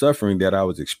some of the suffering that I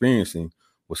was experiencing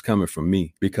was coming from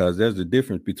me, because there's a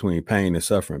difference between pain and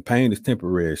suffering. Pain is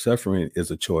temporary. Suffering is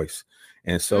a choice.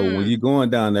 And so when you're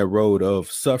going down that road of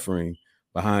suffering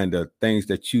behind the things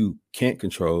that you can't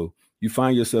control, you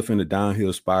find yourself in a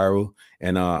downhill spiral.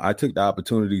 And I took the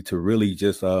opportunity to really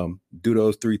just do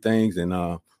those three things.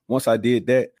 And once I did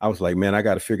that, I was like, man, I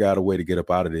got to figure out a way to get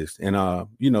up out of this. And,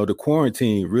 you know, the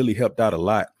quarantine really helped out a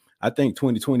lot. I think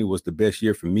 2020 was the best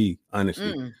year for me,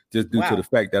 honestly, just due to the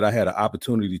fact that I had an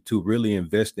opportunity to really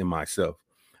invest in myself.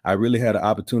 I really had an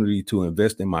opportunity to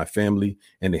invest in my family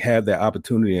and to have that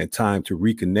opportunity and time to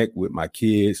reconnect with my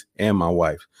kids and my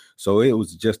wife. So it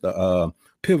was just a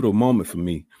pivotal moment for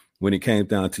me when it came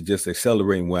down to just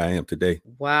accelerating where I am today.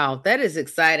 Wow, that is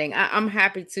exciting. I'm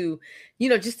happy to, you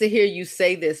know, just to hear you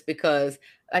say this, because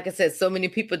like I said, so many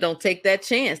people don't take that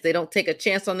chance. They don't take a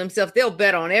chance on themselves. They'll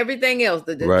bet on everything else,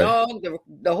 the Right. dog,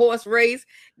 the horse race,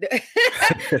 the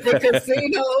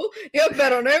casino. They'll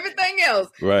bet on everything else.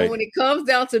 Right. But when it comes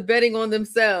down to betting on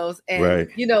themselves, and, Right.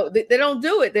 you know, they don't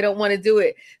do it. They don't want to do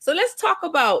it. So let's talk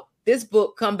about this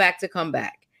book, Come Back to Come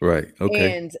Back. Right.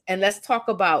 Okay. And let's talk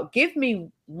about, give me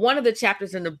one of the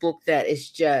chapters in the book that is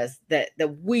just that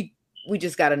we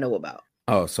just got to know about.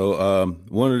 Oh, so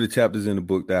one of the chapters in the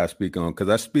book that I speak on, because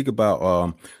I speak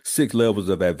about 6 levels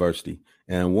of adversity.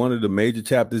 And one of the major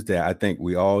chapters that I think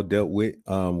we all dealt with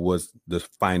was the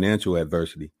financial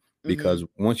adversity. Because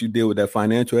once you deal with that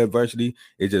financial adversity,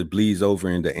 it just bleeds over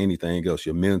into anything else,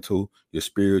 your mental, your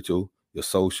spiritual, your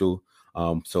social.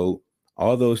 So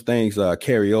all those things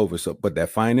carry over. So, but that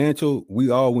financial, we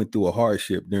all went through a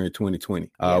hardship during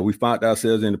 2020. We found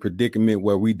ourselves in a predicament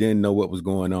where we didn't know what was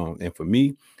going on. And for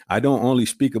me, I don't only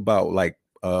speak about like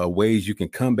ways you can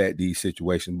combat these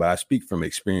situations, but I speak from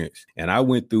experience. And I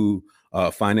went through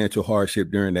financial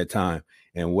hardship during that time.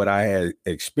 And what I had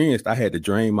experienced, I had to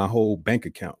drain my whole bank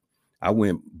account. I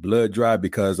went blood dry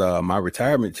because my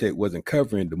retirement check wasn't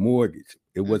covering the mortgage.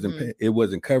 It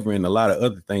wasn't covering a lot of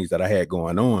other things that I had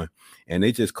going on. And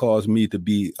it just caused me to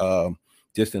be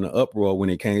just in an uproar when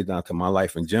it came down to my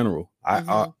life in general.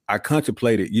 I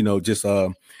contemplated,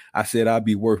 I said I'd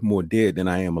be worth more dead than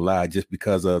I am alive just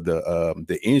because of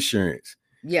the insurance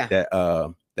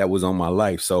that was on my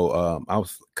life. So I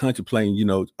was contemplating,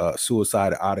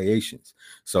 suicidal ideations.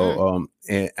 So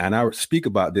and I speak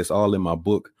about this all in my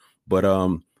book. But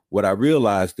what I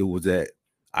realized was that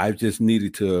I just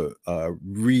needed to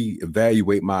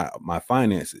reevaluate my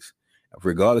finances,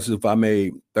 regardless if I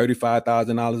made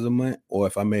 $35,000 a month or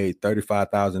if I made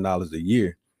 $35,000 a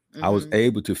year. I was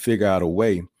able to figure out a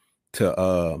way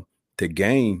to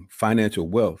gain financial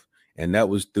wealth, and that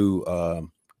was through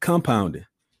compounding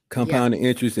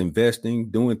interest, investing,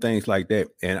 doing things like that.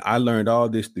 And I learned all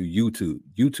this through YouTube.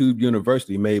 YouTube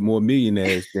University made more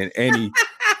millionaires than any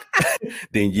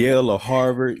than Yale or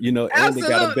Harvard, and they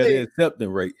got a better acceptance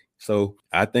rate. So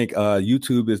I think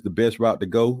YouTube is the best route to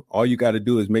go. All you got to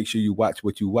do is make sure you watch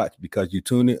what you watch, because you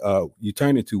turn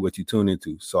into what you tune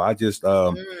into. So I just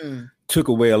took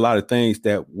away a lot of things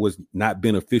that was not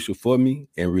beneficial for me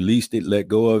and released it, let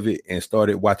go of it, and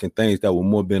started watching things that were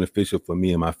more beneficial for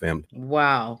me and my family.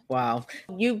 Wow.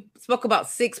 You spoke about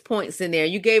 6 points in there.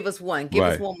 You gave us one. Give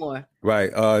us one more.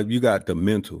 Right. You got the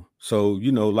mental. So,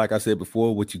 like I said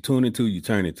before, what you tune into, you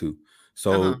turn into.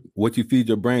 So what you feed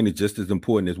your brain is just as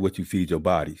important as what you feed your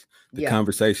bodies. The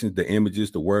conversations, the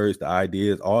images, the words, the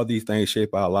ideas, all these things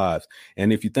shape our lives.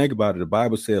 And if you think about it, the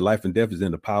Bible said life and death is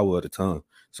in the power of the tongue.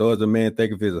 So as a man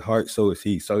thinketh his heart, so is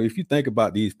he. So if you think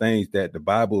about these things that the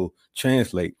Bible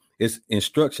translate, it's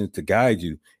instructions to guide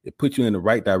you. It puts you in the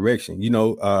right direction.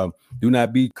 Do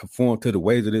not be conformed to the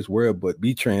ways of this world, but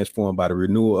be transformed by the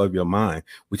renewal of your mind,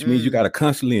 which means you got to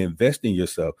constantly invest in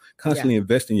yourself, constantly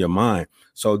invest in your mind.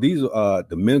 So these are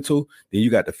the mental, then you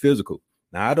got the physical.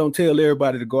 Now, I don't tell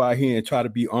everybody to go out here and try to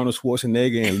be Arnold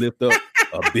Schwarzenegger and lift up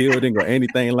a building or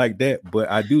anything like that.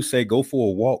 But I do say go for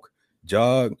a walk,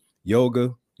 jog,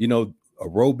 yoga,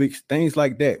 aerobics, things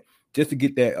like that, just to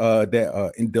get those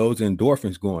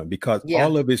endorphins going, because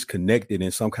all of it's connected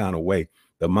in some kind of way.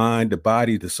 The mind, the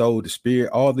body, the soul, the spirit,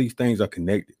 all these things are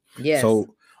connected. Yes.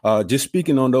 So just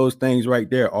speaking on those things right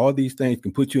there, all these things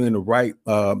can put you in the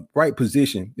right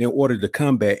position in order to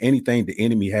combat anything the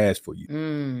enemy has for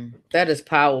you. That is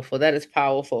powerful. That is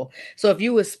powerful. So if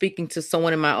you were speaking to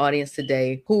someone in my audience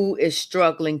today who is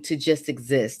struggling to just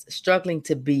exist, struggling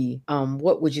to be,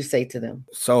 what would you say to them?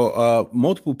 So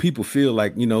multiple people feel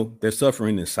like, they're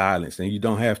suffering in silence, and you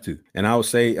don't have to. And I would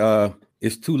say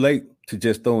it's too late to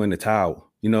just throw in the towel.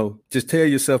 Just tell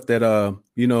yourself that,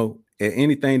 at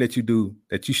anything that you do,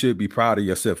 that you should be proud of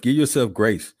yourself. Give yourself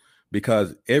grace,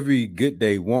 because every good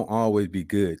day won't always be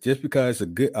good. Just because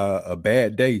it's a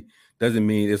bad day doesn't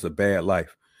mean it's a bad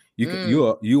life.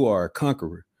 You are a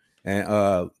conqueror,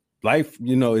 and life,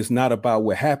 is not about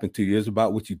what happened to you. It's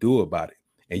about what you do about it,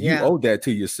 and you owe that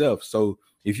to yourself. So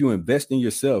if you invest in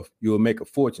yourself, you will make a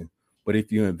fortune. But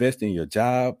if you invest in your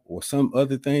job or some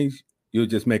other things, you'll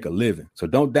just make a living. So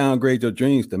don't downgrade your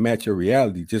dreams to match your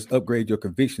reality. Just upgrade your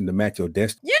conviction to match your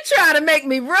destiny. You try to make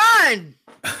me run.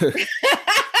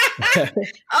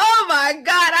 Oh my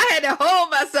God. I had to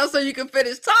hold myself so you can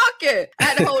finish talking. I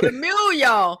had to hold a mule,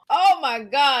 y'all. Oh my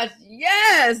gosh.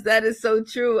 Yes, that is so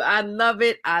true. I love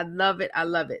it. I love it. I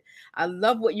love it. I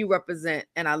love what you represent,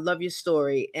 and I love your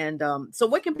story. And so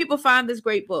where can people find this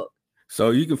great book?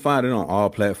 So you can find it on all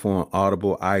platforms: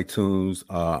 Audible, iTunes,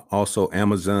 also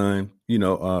Amazon,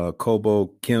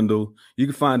 Kobo, Kindle. You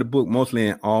can find the book mostly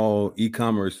in all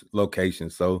e-commerce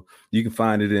locations. So you can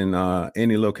find it in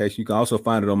any location. You can also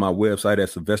find it on my website at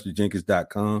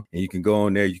sylvesterjenkins.com. And you can go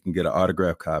on there. You can get an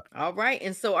autographed copy. All right.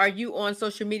 And so are you on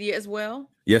social media as well?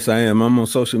 Yes, I am. I'm on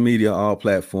social media, all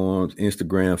platforms,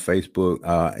 Instagram,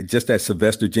 Facebook, just at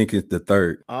Sylvester Jenkins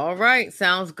III. All right.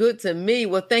 Sounds good to me.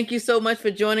 Well, thank you so much for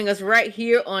joining us right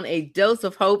here on A Dose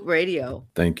of Hope Radio.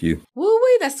 Thank you.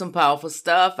 Woo-wee, that's some powerful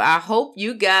stuff. I hope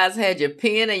you guys had your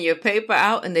pen and your paper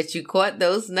out and that you caught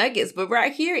those nuggets. But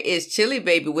right here is Chili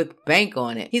Baby with Bank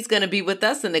on It. He's going to be with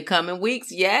us in the coming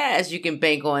weeks. Yes, you can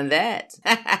bank on that.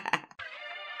 Gotta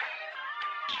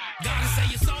say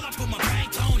your soul, I put my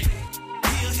bank on it.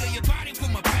 Heal your body,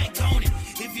 put my bank on it.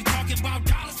 If you talking about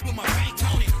dollars, put my bank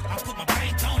on it. I put my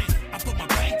bank on it.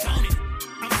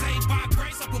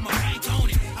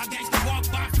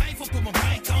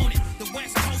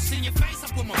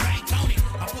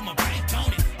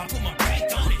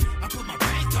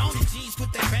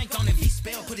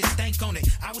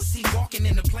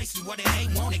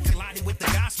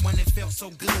 it felt so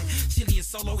good. Chili and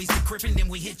solo, he's the crippin', then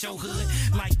we hit your hood.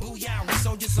 Like booyah, we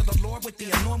soldiers of the Lord with the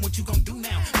anointing. What you gon' do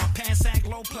now? My pants sag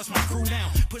low, plus my crew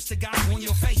down. Push the guy on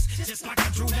your face, just like I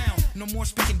drew down. No more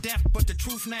speaking death, but the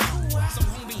truth now. So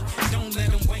homie, don't let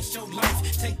him waste your life.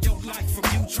 Take your life from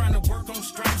you trying to work on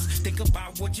stripes. Think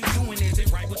about what you're doing, is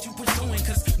it right what you pursuing?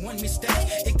 Cause one mistake,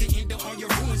 it can end all your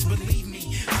ruins. Believe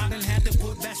me, I done had to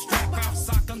put that strap out,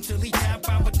 sock him till he tap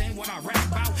out. But then what I rap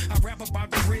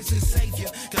about the risen savior.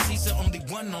 Cause he's the only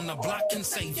one on the block can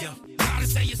save you. Gotta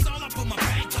say it's all, I put my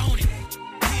bank on it.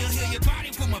 Heal your body,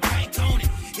 put my bank on it.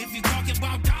 If you talking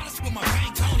about dollars, put my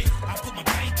bank on it. I put my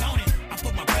bank on it. I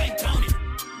put my bank on it.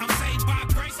 I'm saved by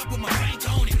grace, I put my bank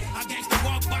on it. I gangsta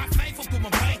walk by faith, I put my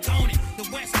bank on it. The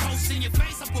West Coast in your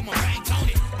face, I put my bank on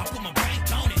it. I put my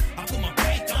bank on it. I put my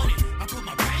bank on it. I put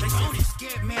my bank on it. They say if you're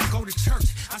scared, man, go to church.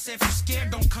 I said if you're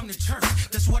scared, don't come to church.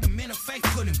 That's what the men of faith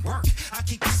put in work. I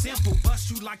keep it simple,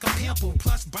 bust you like a pimple.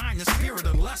 Plus bind the spirit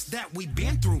of lust that we've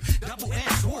been through.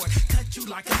 Double-edged sword, cut you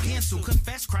like a pencil.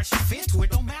 Confess Christ, you fit to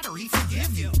it, don't matter, he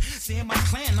forgive you. See in my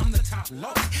clan, I'm the top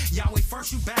low. Yahweh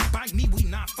first, you backbite me, we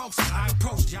not folks. I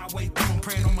approach Yahweh, I'm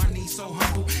praying on my knees so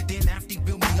humble. Then after he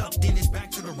build me up, then it's back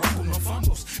to the rumble. No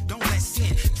fumbles, don't let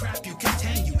sin trap you,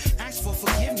 contain you. Ask for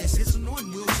forgiveness, his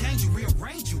anointing will change you,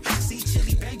 rearrange you. See,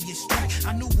 chili baby is straight.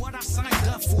 I knew what I signed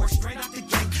up for, straight out the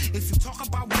gate. If you talk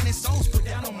about winning souls, put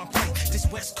down on my plate. This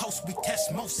West Coast we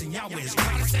test most, and Yahweh is great.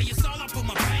 I say it's all, I put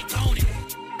my bank on it.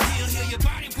 Heal your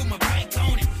body, put my bank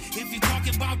on it. If you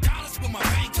talking about dollars, put my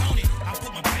bank on it. I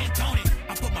put my bank on it.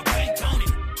 I put my bank on it.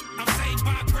 I'm saved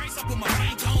by grace, I put my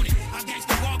bank on it. I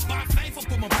gangsta walk by faith, I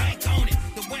put my bank on it.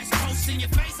 The West Coast in your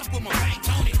face, I put my bank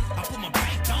on it. I put my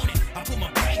bank on it. I put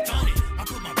my bank on it. I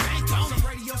put my bank on it. Some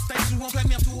radio stations won't play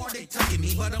me, I'm too hard, they tucking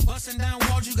me. But I'm busting down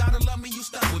walls, you gotta love me, you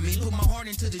stuck with me. Put my heart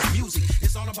into this music,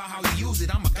 it's all about how you use it.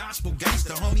 I'm a gospel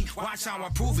gangster, homie, watch how I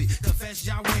prove it. Confess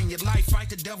Yahweh in your life, fight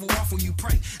the devil off when you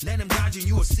pray. Let him guide you and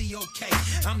you'll see okay.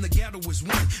 I'm the ghetto is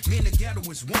one, me and the ghetto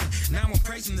is one. Now I'm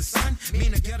praising the sun, me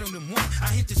and the ghetto them one. I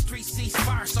hit the street, cease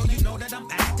fire, so you know that I'm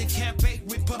active. Can't bait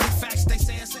with public facts, they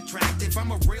say it's attractive.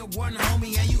 I'm a real one,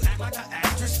 homie, and you act like an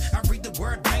actress. I read the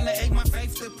word, bang, that ain't my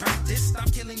faith to practice.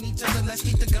 Stop killing each other, let's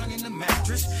keep the gun in the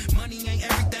mattress. Money ain't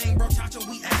everything, bro, Chacho,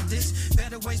 we at this.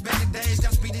 Better ways, better days,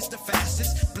 got speed is the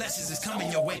fastest. Blessings is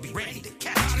coming your way, be ready to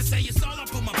catch. I say it's all, I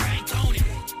put my bank on it.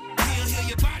 Heal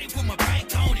your body, put my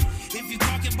bank on it. If you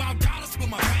talking about dollars, put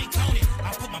my bank on it.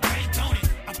 I put my bank on it.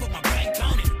 I put my bank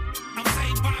on it. I'm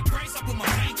saved by grace, I put my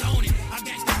bank on it. I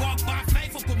gangsta walk by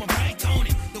faith, I put my bank on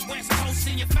it. The West Coast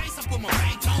in your face, I put my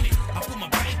bank on it. I put my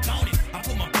bank on it. I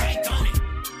put my bank on it.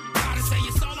 Gotta say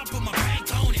it's all, I put my bank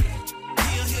on it.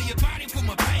 Heal your body, put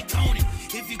my bank on it.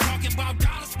 If you talking about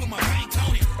dollars, put my bank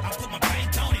on it. I put my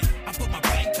bank on it. I put my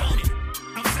bank on it.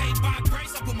 I'm saved by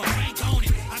grace, I put my bank on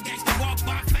it. I gangsta walk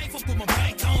by faith, I put my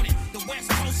bank on it. The West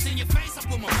Coast in your face, I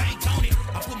put my bank on it.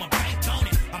 I put my bank on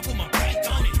it. I put my bank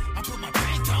on it. I put my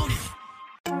bank on it.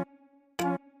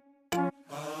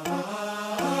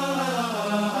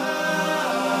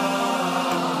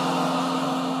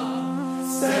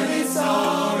 Said it's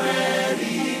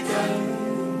already done.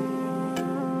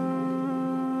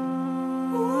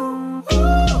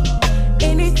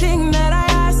 Anything that I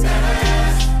ask,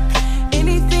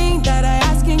 anything that I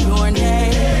ask in your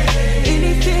name,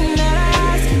 anything that I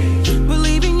ask,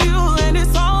 believe in you and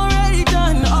it's already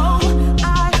done. Oh,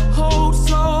 I hold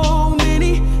so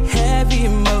many heavy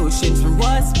emotions from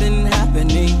what's been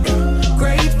happening.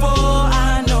 Grateful,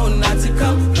 I know not to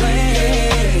complain.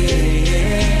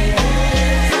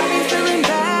 I be feeling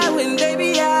bad when they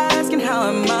be asking how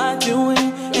am I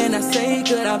doing, and I say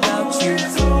good about you.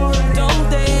 Don't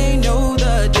they know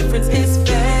the difference is faith?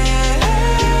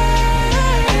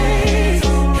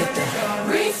 Hit the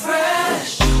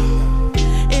refresh.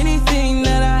 Anything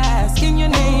that I ask in your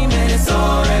name and it's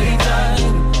already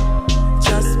done.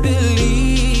 Just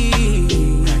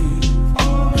believe.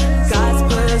 God's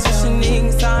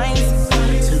positioning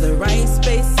signs to the right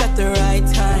space at the right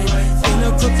time. In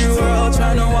a crooked world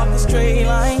trying to walk a straight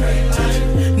line.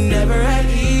 Never at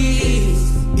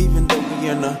ease. Even though we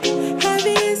in a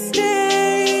heaviest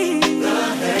day, the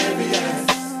heaviest.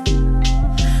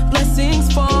 Blessings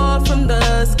fall from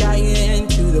the sky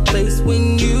into the place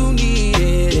when you need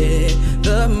it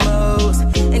the most.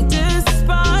 And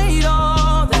despite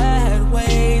all that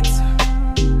weight,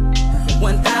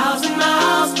 1,000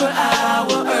 miles per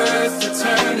hour, Earth's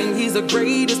turning. He's the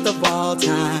greatest of all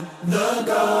time. The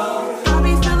goal. I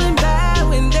be feeling bad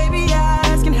when they be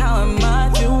asking how am I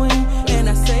doing, and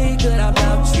I say good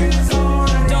about you.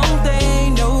 Don't they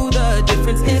know the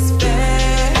difference is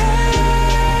faith?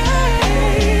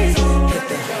 Hit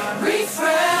the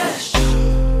refresh.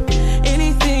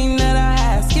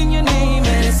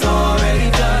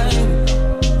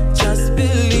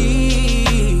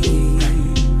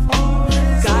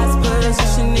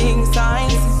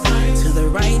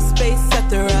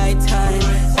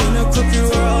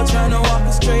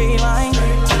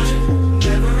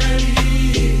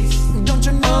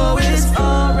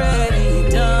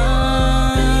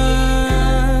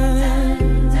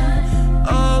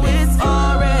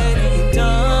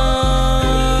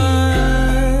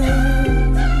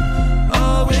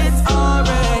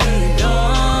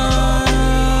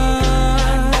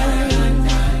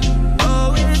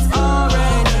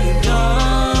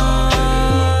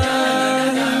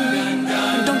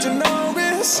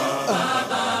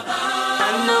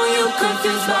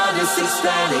 feels bad, it's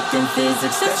ecstatic in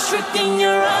physics, that's tricking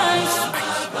your eyes.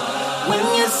 When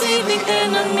you see the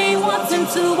enemy wanting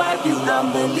to wipe you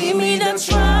out, believe me,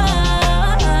 that's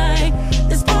right.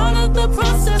 It's part of the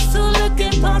process to look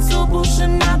impossible, should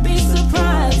not be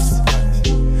surprised.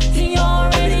 He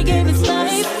already gave his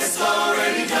life. It's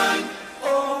already done.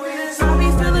 I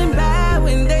be feeling bad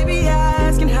when they be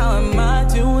asking how am I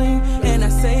doing, and I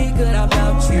say good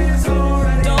about you.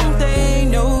 Don't they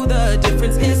know the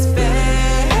difference is fair?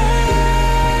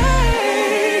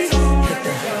 Hit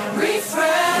the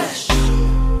refresh.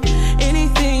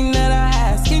 Anything that I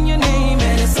ask in your name,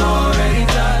 and it's already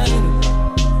done.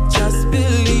 Just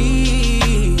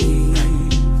believe.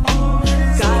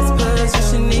 God's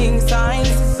positioning signs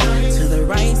to the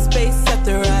right space at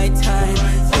the right time.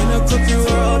 In a crooked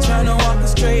world, trying to walk a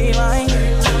straight line.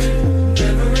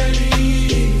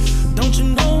 Don't you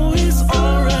know it's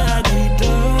already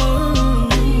done?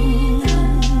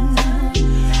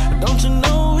 Don't you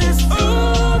know it's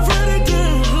already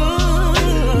done?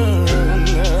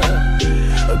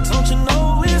 Don't you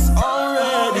know it's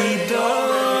already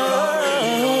done?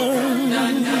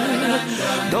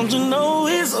 Don't you know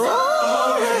it's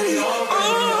already done?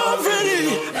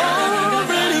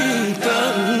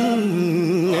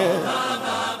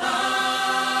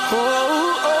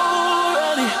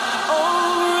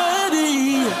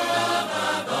 Already.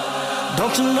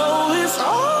 Don't you know it's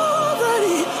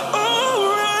already?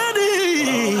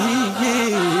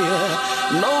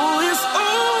 No, it's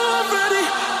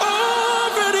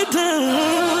already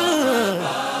done.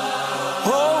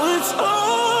 Oh, it's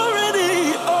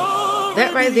already.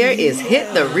 That right there is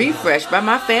Hit the Refresh by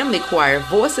my family choir,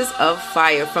 Voices of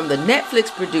Fire, from the Netflix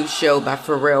produced show by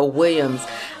Pharrell Williams.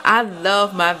 I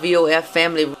love my VOF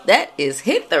family. That is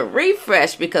Hit the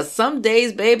Refresh, because some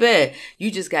days, baby, you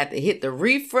just got to hit the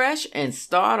refresh and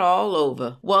start all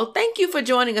over. Well, thank you for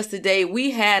joining us today.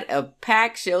 We had a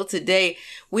packed show today.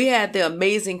 We had the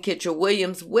amazing Kitra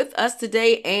Williams with us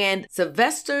today and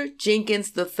Sylvester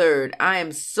Jenkins III. I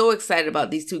am so excited about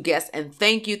these two guests, and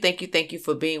thank you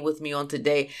for being with me on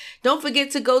today. Don't forget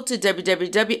to go to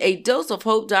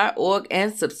www.adoseofhope.org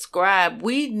and subscribe.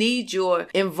 We need your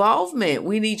involvement.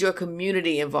 We need your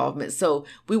community involvement. So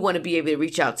we want to be able to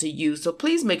reach out to you. So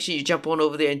please make sure you jump on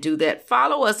over there and do that.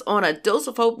 Follow us on A Dose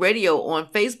of Hope Radio on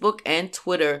Facebook and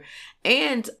Twitter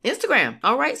and Instagram.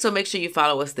 All right, so make sure you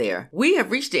follow us there. We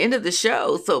have reached the end of the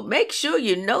show, so make sure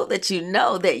you know that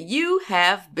you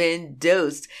have been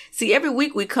dosed. See, every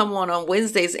week we come on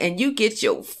Wednesdays and you get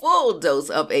your full dose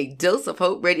of A Dose of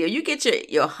Hope Radio. You get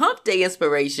your hump day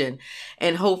inspiration,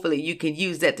 and hopefully you can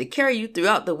use that to carry you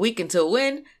throughout the week until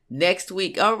when? Next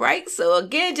week. All right, so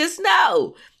again, just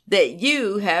know that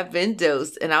you have been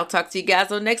dosed, and I'll talk to you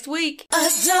guys on next week. A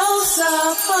dose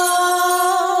of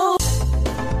hope.